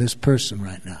alive in this person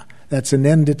right now. That's an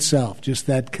end itself, just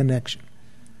that connection.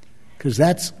 Because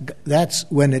that's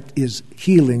when it is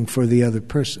healing for the other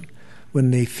person,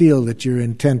 when they feel that your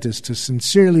intent is to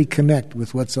sincerely connect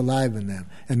with what's alive in them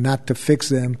and not to fix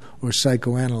them or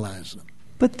psychoanalyze them.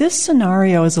 But this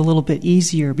scenario is a little bit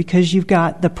easier because you've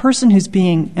got the person who's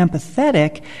being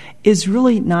empathetic is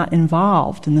really not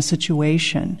involved in the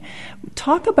situation.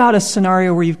 Talk about a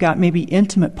scenario where you've got maybe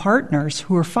intimate partners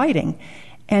who are fighting,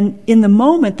 and in the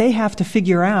moment they have to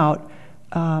figure out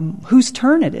whose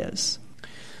turn it is.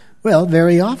 Well,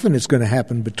 very often it's going to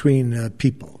happen between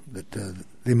people that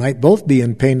they might both be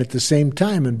in pain at the same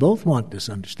time and both want this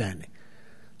understanding.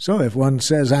 So if one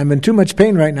says, I'm in too much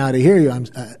pain right now to hear you,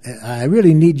 I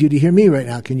really need you to hear me right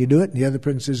now, can you do it? And the other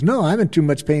person says, no, I'm in too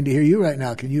much pain to hear you right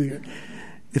now, can you hear?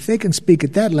 If they can speak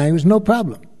at that language, no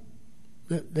problem.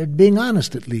 They're being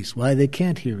honest at least, why they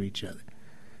can't hear each other.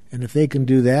 And if they can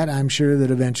do that, I'm sure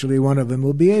that eventually one of them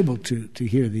will be able to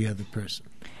hear the other person.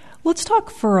 Let's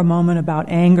talk for a moment about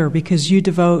anger, because you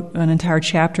devote an entire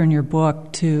chapter in your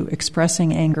book to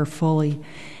expressing anger fully.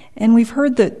 And we've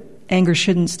heard that anger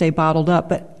shouldn't stay bottled up,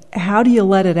 but how do you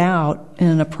let it out in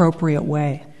an appropriate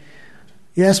way?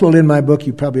 Yes, well, in my book,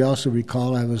 you probably also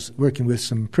recall I was working with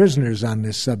some prisoners on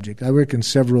this subject. I work in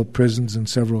several prisons in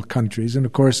several countries, and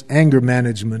of course, anger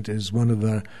management is one of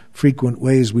the frequent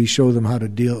ways we show them how to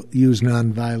use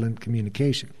nonviolent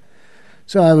communication.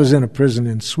 So I was in a prison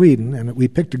in Sweden, and we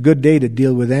picked a good day to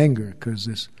deal with anger, because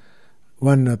this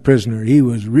one prisoner, he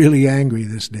was really angry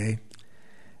this day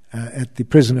at the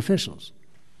prison officials.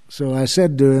 So I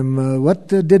said to him, what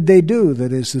did they do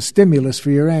that is the stimulus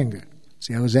for your anger?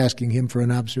 See, I was asking him for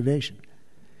an observation.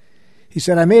 He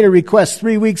said, I made a request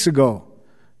 3 weeks ago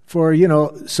for,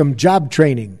 some job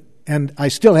training, and I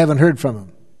still haven't heard from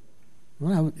him.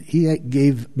 Well, he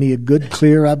gave me a good,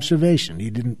 clear observation. He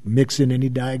didn't mix in any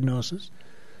diagnosis.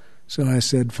 So I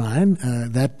said, fine,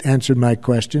 that answered my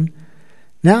question.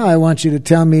 Now I want you to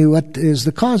tell me what is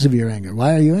the cause of your anger.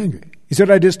 Why are you angry? He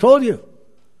said, I just told you.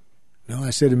 No,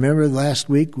 I said, remember last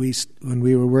week when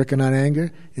we were working on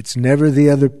anger? It's never the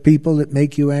other people that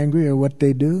make you angry or what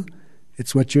they do.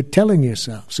 It's what you're telling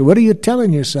yourself. So what are you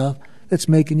telling yourself that's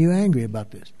making you angry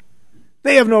about this?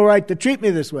 They have no right to treat me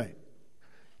this way.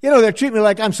 They treat me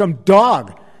like I'm some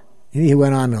dog. And he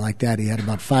went on like that. He had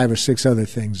about 5 or 6 other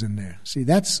things in there. See,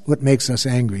 that's what makes us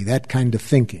angry, that kind of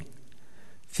thinking.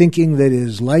 Thinking that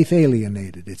is life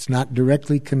alienated. It's not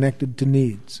directly connected to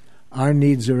needs. Our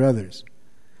needs are others.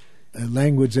 A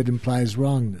language that implies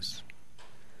wrongness.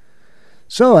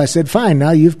 So I said, fine,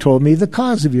 now you've told me the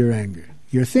cause of your anger.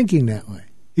 You're thinking that way.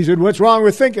 He said, what's wrong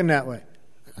with thinking that way?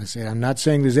 I say, I'm not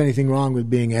saying there's anything wrong with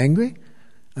being angry.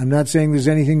 I'm not saying there's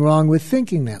anything wrong with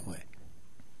thinking that way.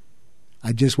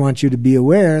 I just want you to be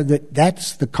aware that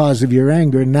that's the cause of your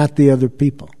anger, not the other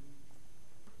people.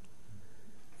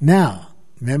 Now,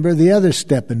 remember the other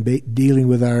step in dealing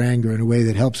with our anger in a way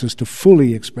that helps us to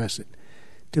fully express it.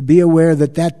 To be aware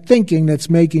that that thinking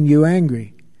that's making you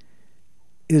angry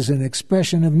is an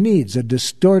expression of needs, a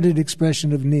distorted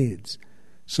expression of needs.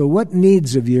 So what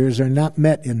needs of yours are not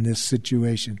met in this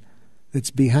situation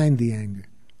that's behind the anger?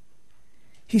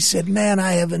 He said, man,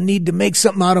 I have a need to make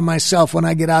something out of myself when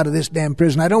I get out of this damn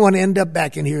prison. I don't want to end up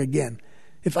back in here again.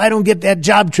 If I don't get that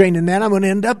job training, then I'm going to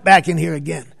end up back in here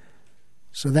again.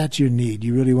 So that's your need.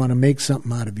 You really want to make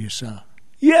something out of yourself.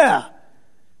 Yeah.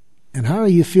 And how are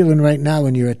you feeling right now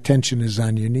when your attention is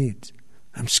on your needs?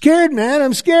 I'm scared, man.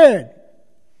 I'm scared.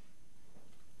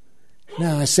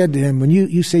 Now, I said to him, when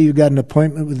you say you got an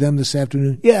appointment with them this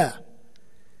afternoon, yeah.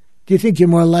 Do you think you're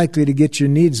more likely to get your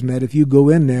needs met if you go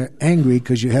in there angry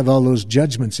because you have all those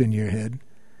judgments in your head,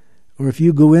 or if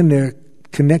you go in there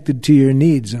connected to your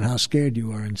needs and how scared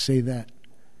you are and say that?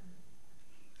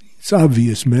 It's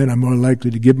obvious, man. I'm more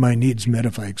likely to get my needs met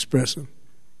if I express them.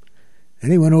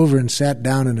 And he went over and sat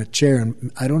down in a chair,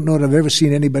 and I don't know that I've ever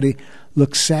seen anybody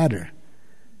look sadder.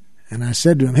 And I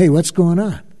said to him, hey, what's going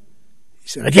on? He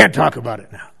said, I can't talk about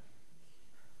it now.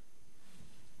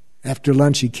 After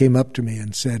lunch, he came up to me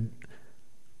and said,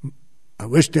 I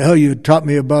wish to hell you had taught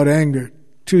me about anger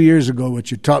 2 years ago what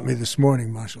you taught me this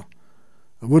morning, Marshall.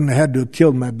 I wouldn't have had to have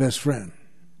killed my best friend.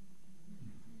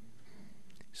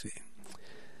 See?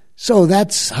 So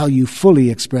that's how you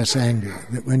fully express anger,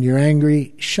 that when you're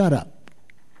angry, shut up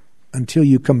until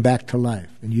you come back to life.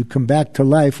 And you come back to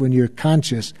life when you're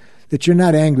conscious that you're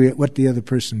not angry at what the other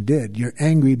person did. You're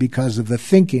angry because of the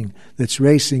thinking that's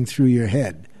racing through your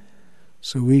head.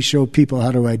 So we show people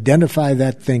how to identify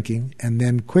that thinking and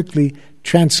then quickly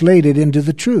translate it into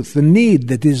the truth, the need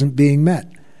that isn't being met.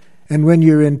 And when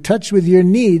you're in touch with your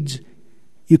needs,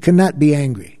 you cannot be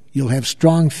angry. You'll have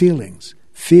strong feelings,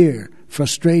 fear,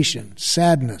 frustration,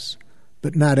 sadness,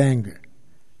 but not anger.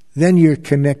 Then you're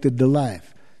connected to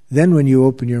life. Then when you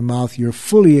open your mouth, you're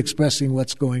fully expressing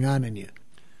what's going on in you.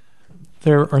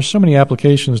 There are so many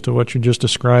applications to what you're just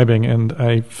describing, and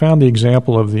I found the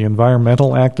example of the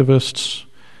environmental activists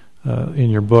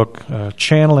in your book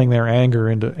channeling their anger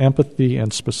into empathy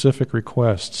and specific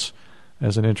requests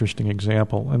as an interesting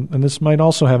example. And this might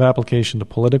also have application to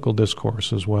political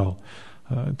discourse as well.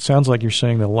 It sounds like you're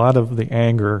saying that a lot of the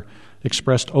anger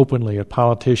expressed openly at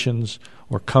politicians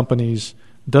or companies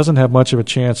doesn't have much of a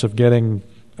chance of getting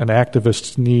an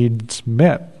activist's needs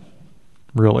met,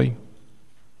 really,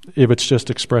 if it's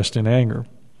just expressed in anger.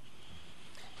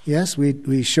 Yes,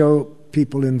 we show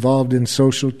people involved in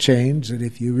social change that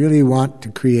if you really want to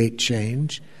create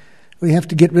change, we have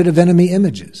to get rid of enemy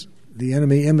images, the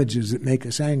enemy images that make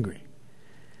us angry.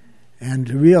 And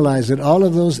to realize that all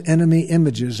of those enemy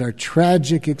images are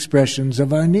tragic expressions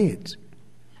of our needs.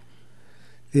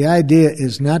 The idea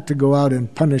is not to go out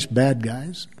and punish bad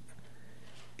guys.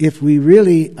 If we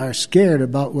really are scared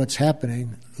about what's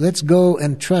happening, let's go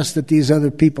and trust that these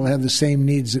other people have the same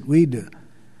needs that we do.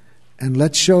 And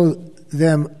let's show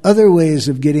them other ways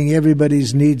of getting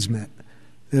everybody's needs met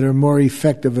that are more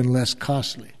effective and less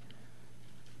costly.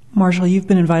 Marshall, you've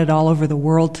been invited all over the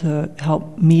world to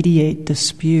help mediate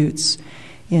disputes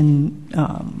in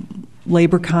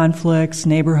labor conflicts,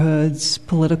 neighborhoods,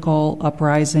 political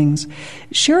uprisings.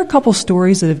 Share a couple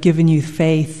stories that have given you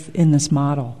faith in this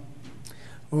model.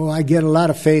 Oh, I get a lot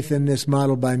of faith in this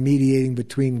model by mediating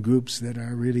between groups that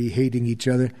are really hating each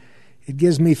other. It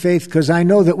gives me faith because I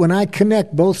know that when I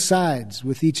connect both sides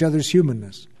with each other's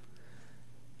humanness,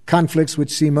 conflicts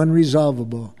which seem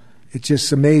unresolvable, it's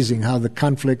just amazing how the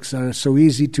conflicts are so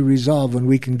easy to resolve when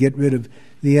we can get rid of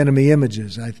the enemy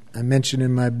images. I mention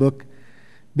in my book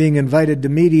being invited to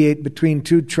mediate between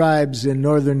two tribes in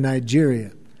northern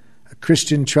Nigeria, a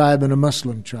Christian tribe and a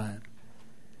Muslim tribe.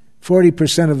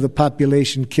 40% of the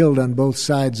population killed on both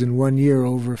sides in 1 year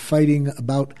over fighting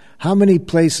about how many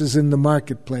places in the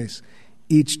marketplace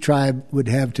each tribe would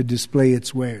have to display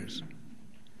its wares.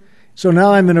 So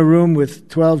now I'm in a room with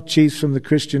 12 chiefs from the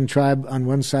Christian tribe on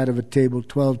one side of a table,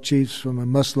 12 chiefs from a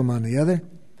Muslim on the other.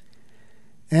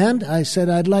 And I said,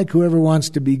 I'd like whoever wants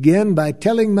to begin by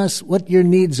telling us what your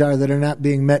needs are that are not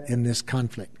being met in this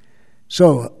conflict.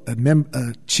 So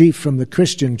a chief from the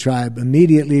Christian tribe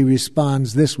immediately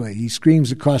responds this way. He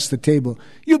screams across the table,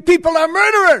 "You people are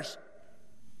murderers!"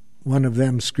 One of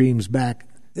them screams back,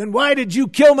 "Then why did you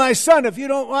kill my son if you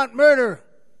don't want murder?"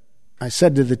 I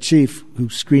said to the chief who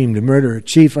screamed murder,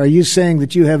 "Chief, are you saying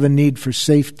that you have a need for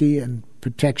safety and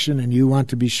protection, and you want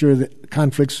to be sure that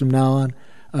conflicts from now on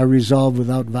are resolved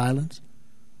without violence.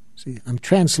 See, I'm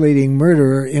translating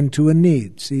murderer into a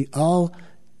need. See, all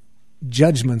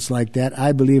judgments like that,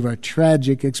 I believe, are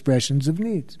tragic expressions of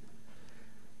needs.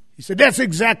 He said, that's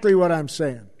exactly what I'm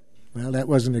saying. Well, that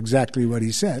wasn't exactly what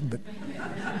he said, but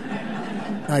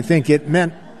I think it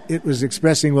meant it was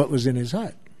expressing what was in his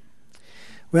heart.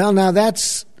 Well, now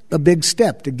that's a big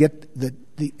step to get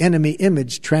the enemy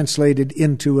image translated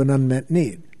into an unmet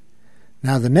need.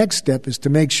 Now the next step is to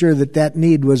make sure that that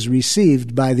need was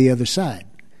received by the other side.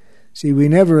 See, we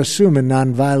never assume in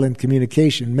nonviolent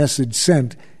communication message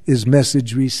sent is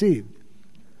message received.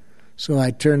 So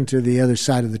I turned to the other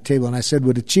side of the table and I said,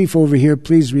 would the chief over here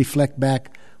please reflect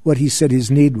back what he said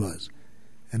his need was?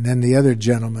 And then the other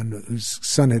gentleman whose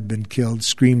son had been killed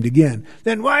screamed again,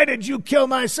 then why did you kill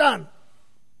my son?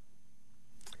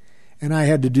 And I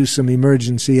had to do some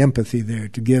emergency empathy there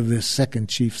to give this second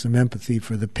chief some empathy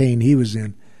for the pain he was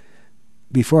in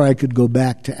before I could go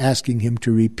back to asking him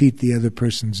to repeat the other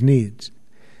person's needs.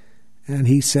 And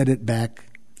he said it back.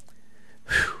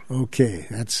 Okay,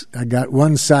 I got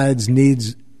one side's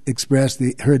needs expressed,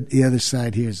 heard the other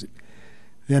side hears it.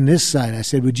 Then this side, I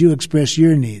said, would you express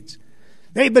your needs?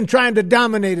 They've been trying to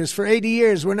dominate us for 80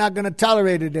 years. We're not going to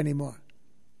tolerate it anymore.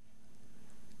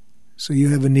 So you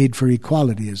have a need for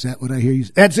equality. Is that what I hear you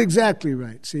say? That's exactly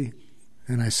right, see?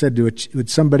 And I said to it, would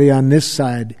somebody on this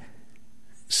side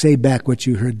say back what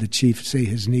you heard the chief say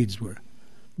his needs were?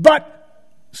 But,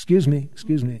 excuse me.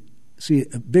 See,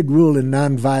 a big rule in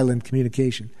nonviolent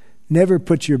communication, never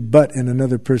put your butt in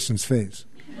another person's face.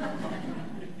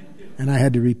 And I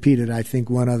had to repeat it, I think,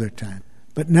 one other time.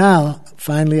 But now,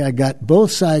 finally, I got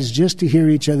both sides just to hear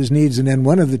each other's needs, and then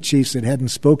one of the chiefs that hadn't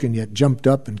spoken yet jumped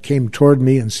up and came toward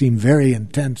me and seemed very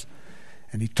intense.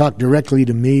 And he talked directly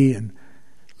to me and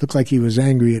looked like he was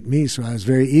angry at me, so I was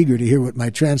very eager to hear what my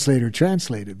translator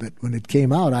translated. But when it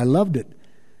came out, I loved it.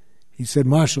 He said,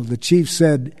 Marshal, the chief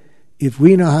said, if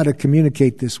we know how to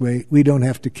communicate this way, we don't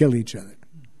have to kill each other.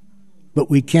 But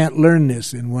we can't learn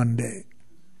this in one day.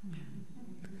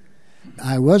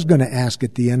 I was going to ask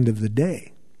at the end of the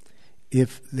day,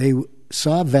 if they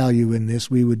saw value in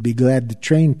this, we would be glad to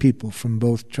train people from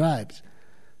both tribes.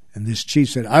 And this chief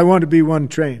said, I want to be one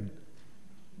trained.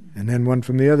 And then one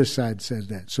from the other side says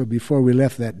that. So before we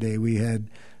left that day, we had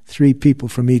 3 people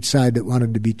from each side that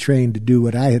wanted to be trained to do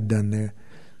what I had done there.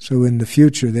 So in the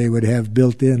future, they would have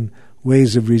built-in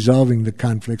ways of resolving the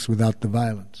conflicts without the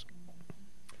violence.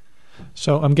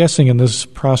 So I'm guessing in this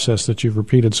process that you've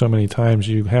repeated so many times,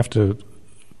 you have to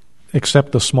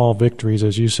accept the small victories,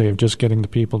 as you say, of just getting the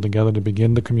people together to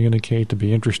begin to communicate, to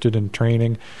be interested in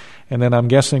training. And then I'm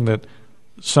guessing that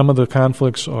some of the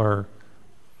conflicts are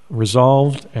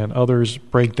resolved and others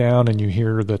break down, and you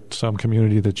hear that some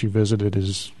community that you visited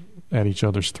is at each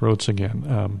other's throats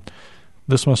again.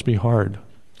 This must be hard.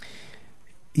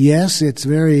 Yes, it's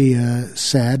very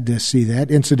sad to see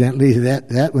that. Incidentally,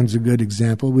 that one's a good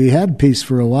example. We had peace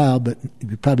for a while, but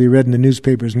you probably read in the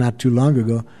newspapers not too long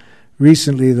ago,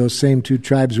 recently those same 2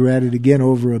 tribes were at it again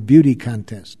over a beauty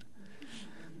contest.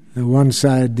 The one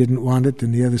side didn't want it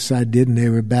and the other side did, and they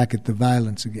were back at the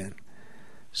violence again.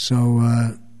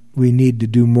 So we need to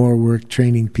do more work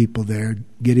training people there,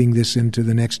 getting this into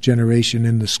the next generation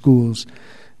in the schools.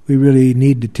 We really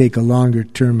need to take a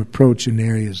longer-term approach in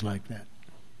areas like that.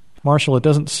 Marshal, it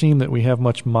doesn't seem that we have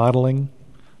much modeling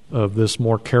of this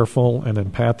more careful and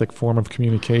empathic form of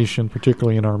communication,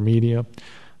 particularly in our media,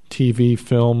 TV,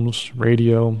 films,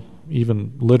 radio,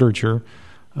 even literature.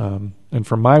 And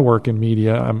from my work in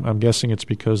media, I'm guessing it's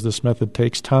because this method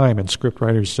takes time, and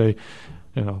scriptwriters say,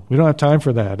 we don't have time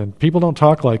for that, and people don't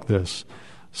talk like this.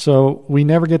 So we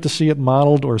never get to see it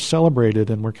modeled or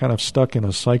celebrated, and we're kind of stuck in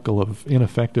a cycle of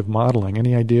ineffective modeling.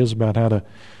 Any ideas about how to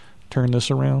turn this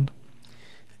around?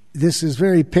 This is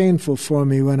very painful for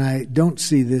me when I don't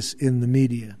see this in the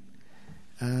media,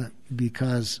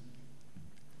 because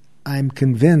I'm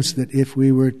convinced that if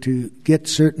we were to get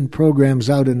certain programs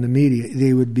out in the media,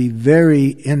 they would be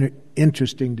very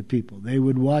interesting to people. They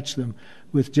would watch them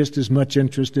with just as much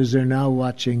interest as they're now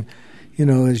watching,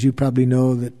 as you probably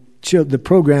know, that the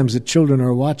programs that children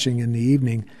are watching in the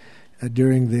evening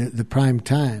during the prime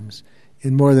times.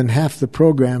 In more than half the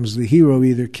programs, the hero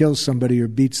either kills somebody or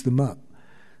beats them up.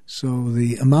 So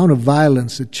the amount of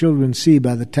violence that children see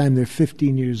by the time they're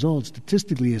 15 years old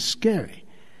statistically is scary.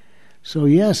 So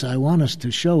yes, I want us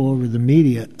to show over the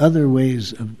media other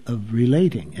ways of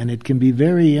relating, and it can be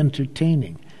very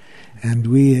entertaining. And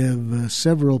we have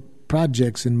several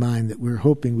projects in mind that we're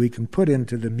hoping we can put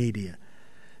into the media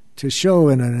to show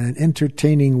in an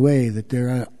entertaining way that there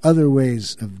are other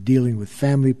ways of dealing with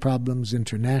family problems,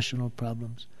 international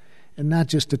problems, and not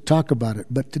just to talk about it,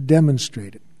 but to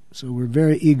demonstrate it. So we're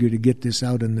very eager to get this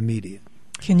out in the media.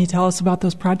 Can you tell us about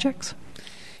those projects?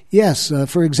 Yes.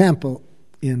 For example,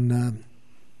 in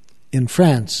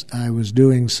France, I was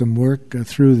doing some work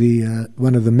through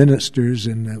one of the ministers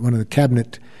and one of the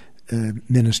cabinet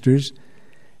ministers,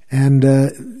 and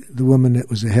the woman that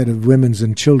was the head of Women's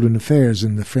and Children Affairs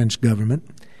in the French government.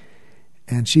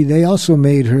 And they also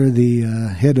made her the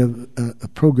head of a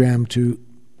program to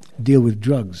deal with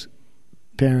drugs,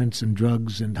 parents and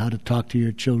drugs, and how to talk to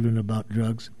your children about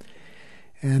drugs.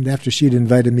 And after she'd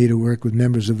invited me to work with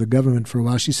members of the government for a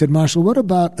while, she said, "Marshall, what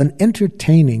about an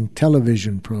entertaining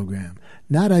television program?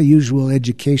 Not a usual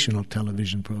educational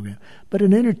television program, but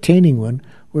an entertaining one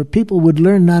where people would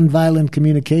learn nonviolent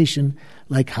communication,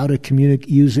 like how to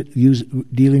use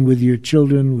dealing with your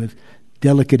children with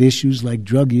delicate issues like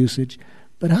drug usage,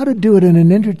 but how to do it in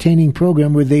an entertaining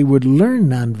program where they would learn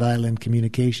nonviolent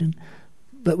communication,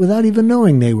 but without even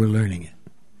knowing they were learning it."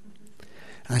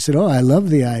 I said, "Oh, I love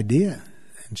the idea."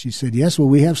 And she said, "Yes, well,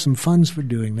 we have some funds for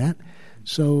doing that.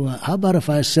 So how about if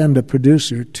I send a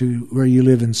producer to where you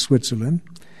live in Switzerland,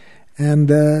 and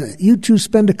you two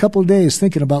spend a couple days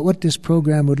thinking about what this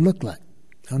program would look like?"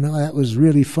 Oh, no, that was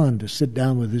really fun to sit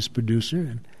down with this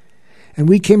producer. And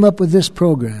we came up with this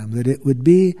program, that it would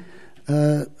be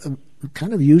a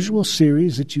kind of usual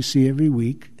series that you see every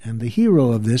week. And the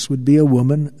hero of this would be a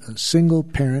woman, a single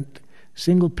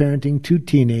parenting two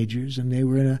teenagers, and they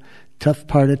were in a tough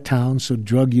part of town, so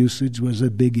drug usage was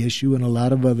a big issue and a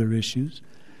lot of other issues.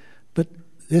 But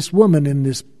this woman in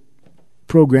this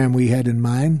program we had in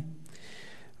mind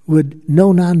would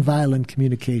know nonviolent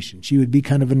communication. She would be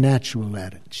kind of a natural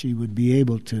at it. She would be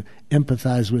able to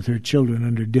empathize with her children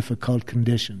under difficult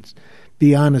conditions,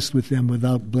 be honest with them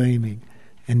without blaming,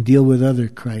 and deal with other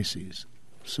crises.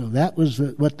 So that was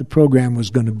what the program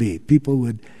was going to be. People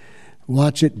would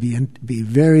watch it, be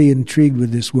very intrigued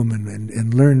with this woman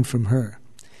and learn from her.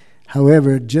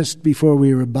 However, just before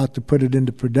we were about to put it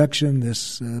into production,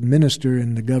 this minister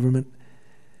in the government,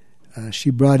 she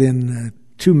brought in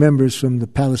two members from the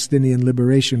Palestinian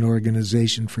Liberation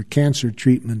Organization for cancer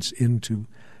treatments into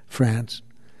France.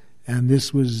 And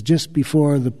this was just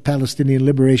before the Palestinian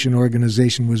Liberation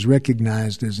Organization was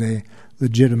recognized as a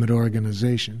legitimate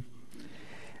organization.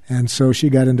 And so she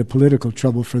got into political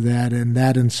trouble for that,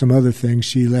 and some other things.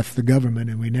 She left the government,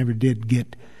 and we never did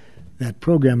get that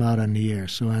program out on the air.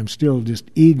 So I'm still just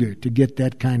eager to get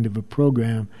that kind of a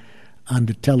program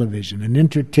onto television, an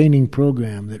entertaining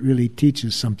program that really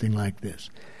teaches something like this.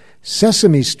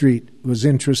 Sesame Street was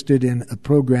interested in a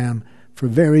program for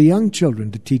very young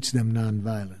children to teach them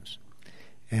nonviolence.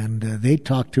 And they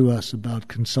talked to us about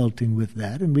consulting with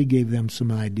that, and we gave them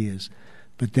some ideas.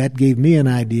 But that gave me an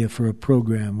idea for a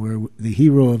program where the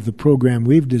hero of the program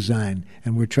we've designed,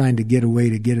 and we're trying to get a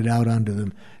way to get it out onto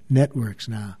the networks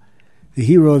now. The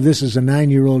hero of this is a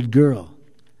 9-year-old girl,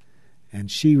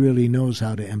 and she really knows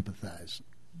how to empathize.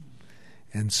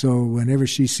 And so whenever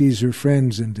she sees her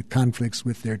friends into conflicts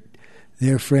with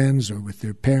their friends or with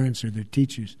their parents or their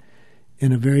teachers,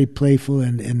 in a very playful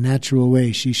and natural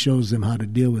way, she shows them how to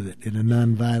deal with it in a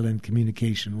nonviolent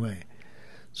communication way.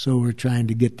 So we're trying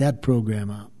to get that program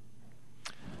out.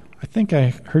 I think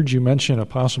I heard you mention a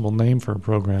possible name for a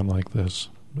program like this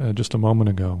just a moment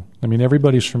ago. I mean,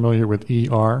 everybody's familiar with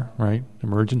ER, right?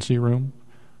 Emergency room.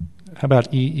 How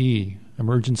about EE,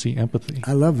 emergency empathy?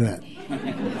 I love that.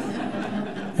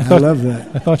 I love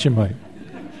that. I thought you might.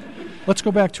 Let's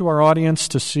go back to our audience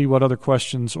to see what other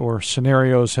questions or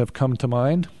scenarios have come to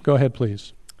mind. Go ahead,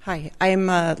 please. Hi, I'm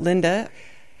Linda.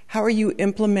 How are you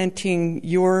implementing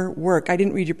your work? I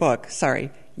didn't read your book,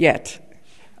 yet.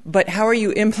 But how are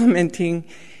you implementing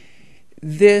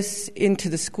this into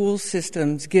the school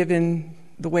systems given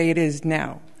the way it is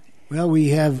now? Well, we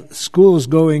have schools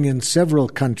going in several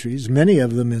countries, many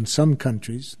of them in some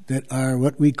countries, that are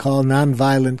what we call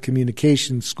nonviolent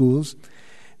communication schools,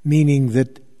 meaning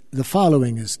that the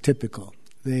following is typical.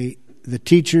 The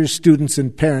teachers, students,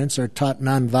 and parents are taught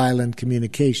nonviolent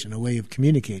communication, a way of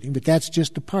communicating, but that's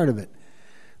just a part of it.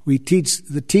 We teach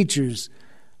the teachers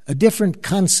a different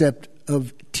concept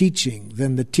of teaching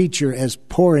than the teacher as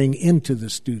pouring into the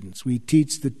students. We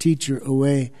teach the teacher a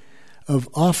way of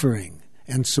offering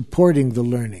and supporting the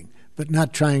learning, but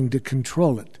not trying to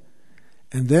control it.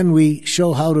 And then we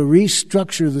show how to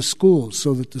restructure the school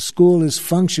so that the school is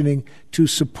functioning to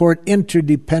support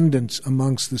interdependence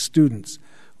amongst the students,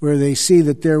 where they see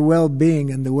that their well-being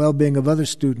and the well-being of other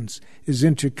students is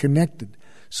interconnected,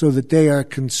 so that they are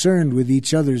concerned with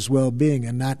each other's well-being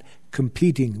and not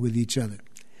competing with each other.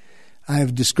 I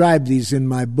have described these in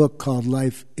my book called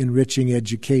Life Enriching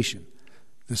Education,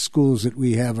 the schools that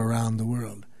we have around the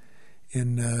world.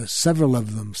 In several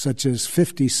of them, such as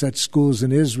 50 such schools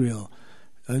in Israel,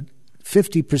 a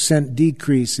 50%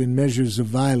 decrease in measures of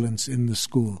violence in the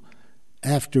school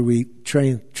after we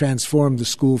transformed the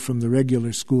school from the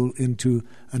regular school into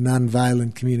a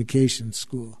nonviolent communication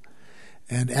school.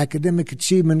 And academic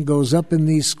achievement goes up in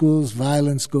these schools,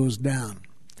 violence goes down.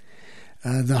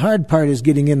 The hard part is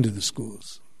getting into the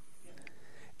schools.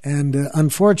 And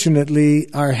unfortunately,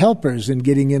 our helpers in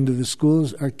getting into the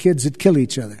schools are kids that kill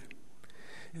each other.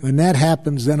 When that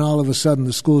happens, then all of a sudden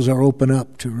the schools are open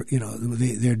up to,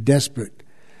 they're desperate.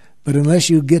 But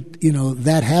unless you get,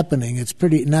 that happening, it's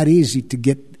pretty not easy to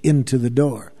get into the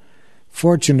door.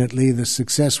 Fortunately, the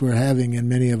success we're having in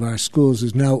many of our schools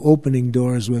is now opening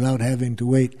doors without having to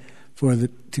wait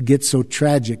to get so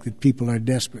tragic that people are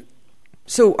desperate.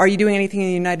 So are you doing anything in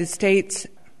the United States?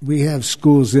 We have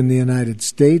schools in the United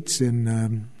States,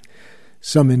 and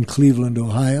some in Cleveland,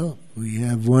 Ohio. We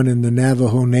have one in the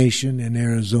Navajo Nation in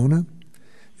Arizona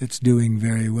that's doing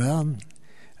very well.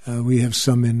 We have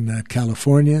some in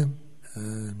California.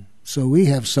 So we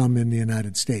have some in the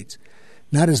United States.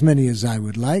 Not as many as I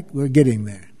would like. We're getting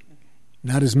there.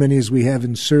 Not as many as we have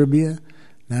in Serbia.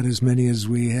 Not as many as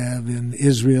we have in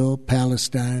Israel,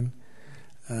 Palestine.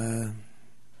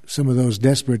 Some of those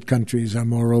desperate countries are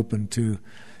more open to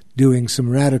doing some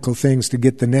radical things to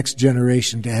get the next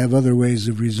generation to have other ways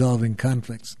of resolving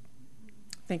conflicts.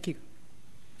 Thank you.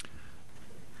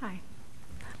 Hi.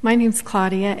 My name's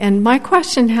Claudia, and my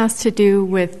question has to do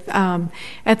with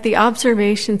at the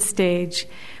observation stage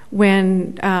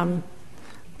when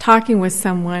talking with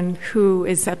someone who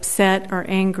is upset or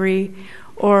angry,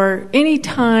 or any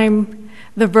time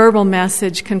the verbal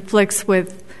message conflicts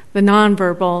with the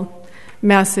nonverbal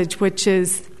message, which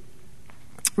is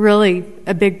really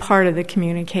a big part of the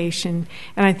communication.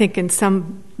 And I think in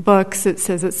some books it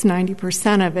says it's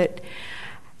 90% of it.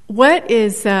 What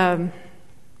is, a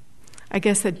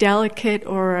delicate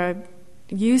or a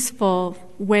useful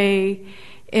way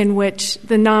in which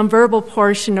the nonverbal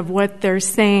portion of what they're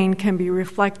saying can be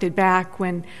reflected back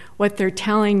when what they're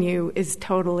telling you is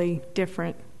totally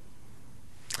different?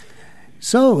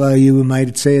 So you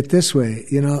might say it this way,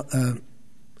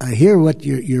 I hear what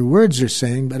your words are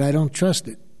saying, but I don't trust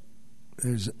it.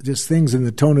 There's just things in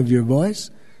the tone of your voice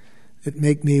that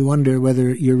make me wonder whether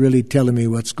you're really telling me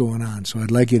what's going on. So I'd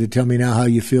like you to tell me now how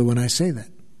you feel when I say that.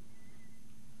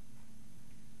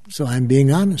 So I'm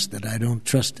being honest that I don't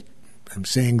trust it. I'm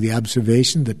saying the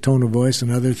observation, the tone of voice,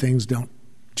 and other things don't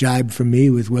jibe for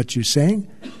me with what you're saying.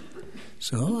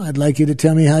 So I'd like you to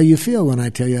tell me how you feel when I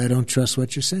tell you I don't trust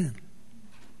what you're saying.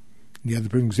 The other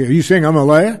person can say, are you saying I'm a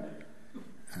liar?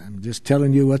 I'm just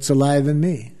telling you what's alive in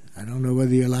me. I don't know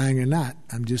whether you're lying or not.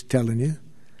 I'm just telling you.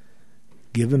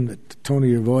 Given the tone of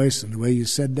your voice and the way you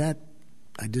said that,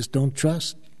 I just don't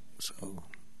trust. So,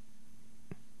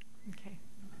 okay.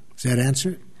 Does that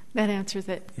answer it? That answers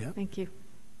it. Yeah. Thank you.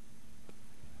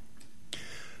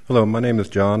 Hello, my name is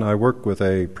John. I work with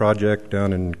a project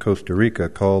down in Costa Rica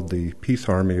called the Peace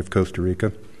Army of Costa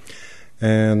Rica.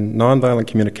 And nonviolent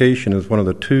communication is one of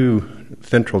the two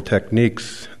central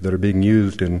techniques that are being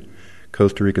used in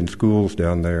Costa Rican schools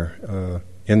down there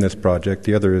in this project.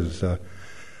 The other is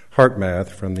HeartMath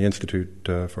from the Institute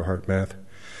for HeartMath.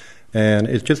 And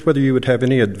it's just whether you would have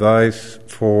any advice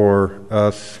for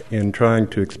us in trying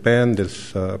to expand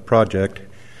this project,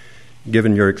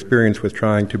 given your experience with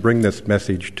trying to bring this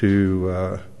message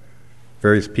to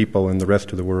various people in the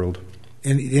rest of the world.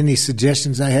 Any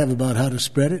suggestions I have about how to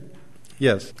spread it?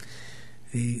 Yes.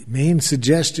 The main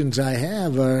suggestions I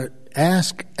have are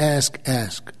ask, ask,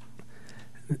 ask.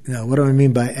 Now, what do I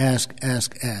mean by ask,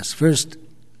 ask, ask? First,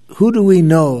 who do we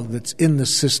know that's in the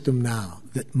system now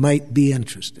that might be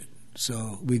interested?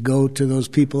 So we go to those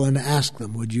people and ask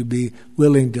them, would you be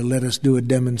willing to let us do a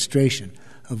demonstration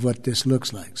of what this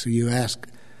looks like? So you ask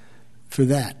for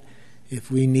that. If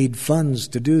we need funds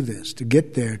to do this, to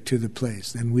get there to the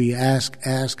place, then we ask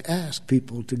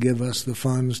people to give us the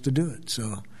funds to do it.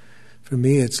 So for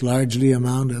me, it's largely a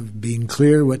amount of being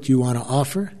clear what you want to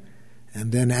offer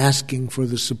and then asking for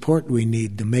the support we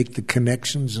need to make the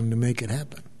connections and to make it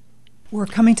happen. We're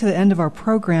coming to the end of our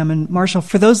program, and Marshall,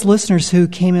 for those listeners who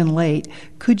came in late,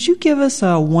 could you give us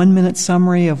a 1-minute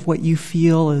summary of what you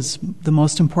feel is the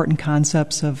most important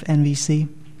concepts of NVC?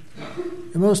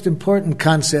 The most important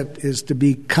concept is to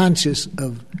be conscious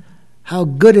of how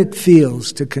good it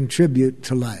feels to contribute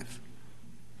to life,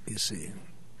 you see.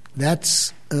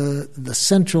 That's the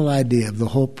central idea of the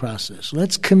whole process.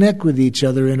 Let's connect with each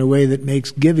other in a way that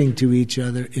makes giving to each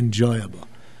other enjoyable.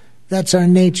 That's our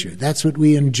nature. That's what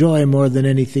we enjoy more than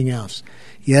anything else.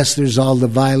 Yes, there's all the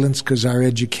violence because our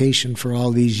education for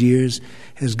all these years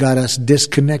has got us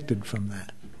disconnected from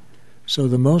that. So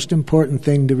the most important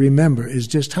thing to remember is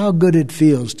just how good it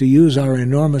feels to use our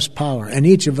enormous power, and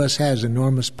each of us has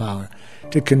enormous power,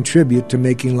 to contribute to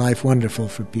making life wonderful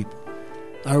for people.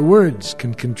 Our words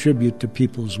can contribute to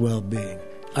people's well-being.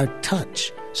 Our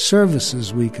touch,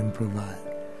 services we can provide.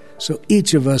 So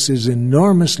each of us is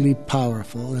enormously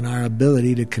powerful in our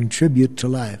ability to contribute to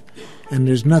life, and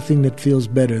there's nothing that feels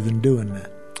better than doing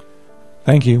that.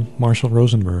 Thank you, Marshall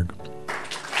Rosenberg.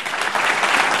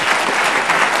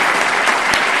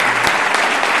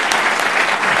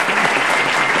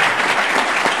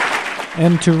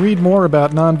 And to read more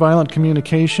about nonviolent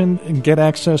communication and get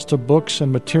access to books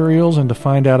and materials and to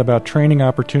find out about training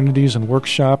opportunities and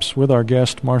workshops with our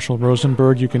guest, Marshall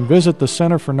Rosenberg, you can visit the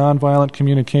Center for Nonviolent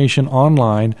Communication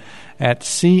online at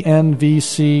cnvc.org.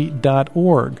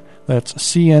 That's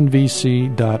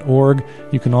cnvc.org.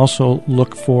 You can also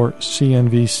look for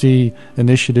CNVC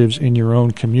initiatives in your own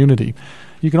community.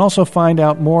 You can also find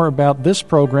out more about this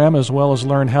program as well as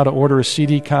learn how to order a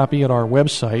CD copy at our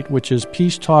website, which is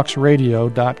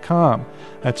peacetalksradio.com.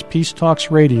 That's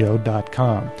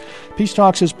peacetalksradio.com. Peace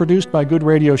Talks is produced by Good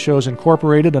Radio Shows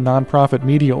Incorporated, a nonprofit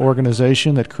media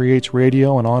organization that creates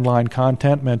radio and online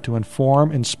content meant to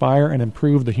inform, inspire, and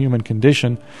improve the human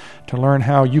condition. To learn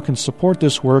how you can support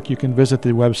this work, you can visit the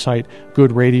website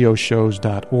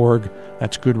goodradioshows.org.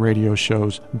 That's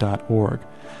goodradioshows.org.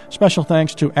 Special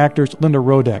thanks to actors Linda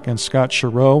Rodek and Scott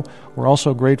Chereau. We're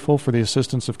also grateful for the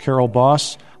assistance of Carol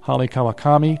Boss, Holly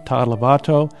Kawakami, Todd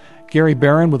Lovato, Gary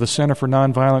Barron with the Center for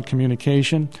Nonviolent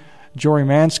Communication, Jory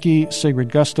Mansky,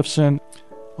 Sigrid Gustafson,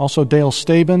 also Dale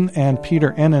Staben and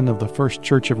Peter Ennin of the First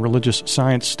Church of Religious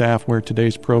Science staff where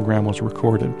today's program was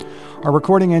recorded. Our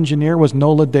recording engineer was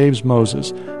Nola Daves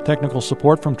Moses. Technical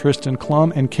support from Tristan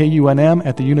Klum and KUNM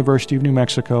at the University of New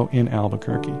Mexico in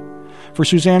Albuquerque. For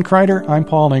Suzanne Kreider, I'm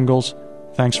Paul Ingalls.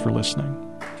 Thanks for listening.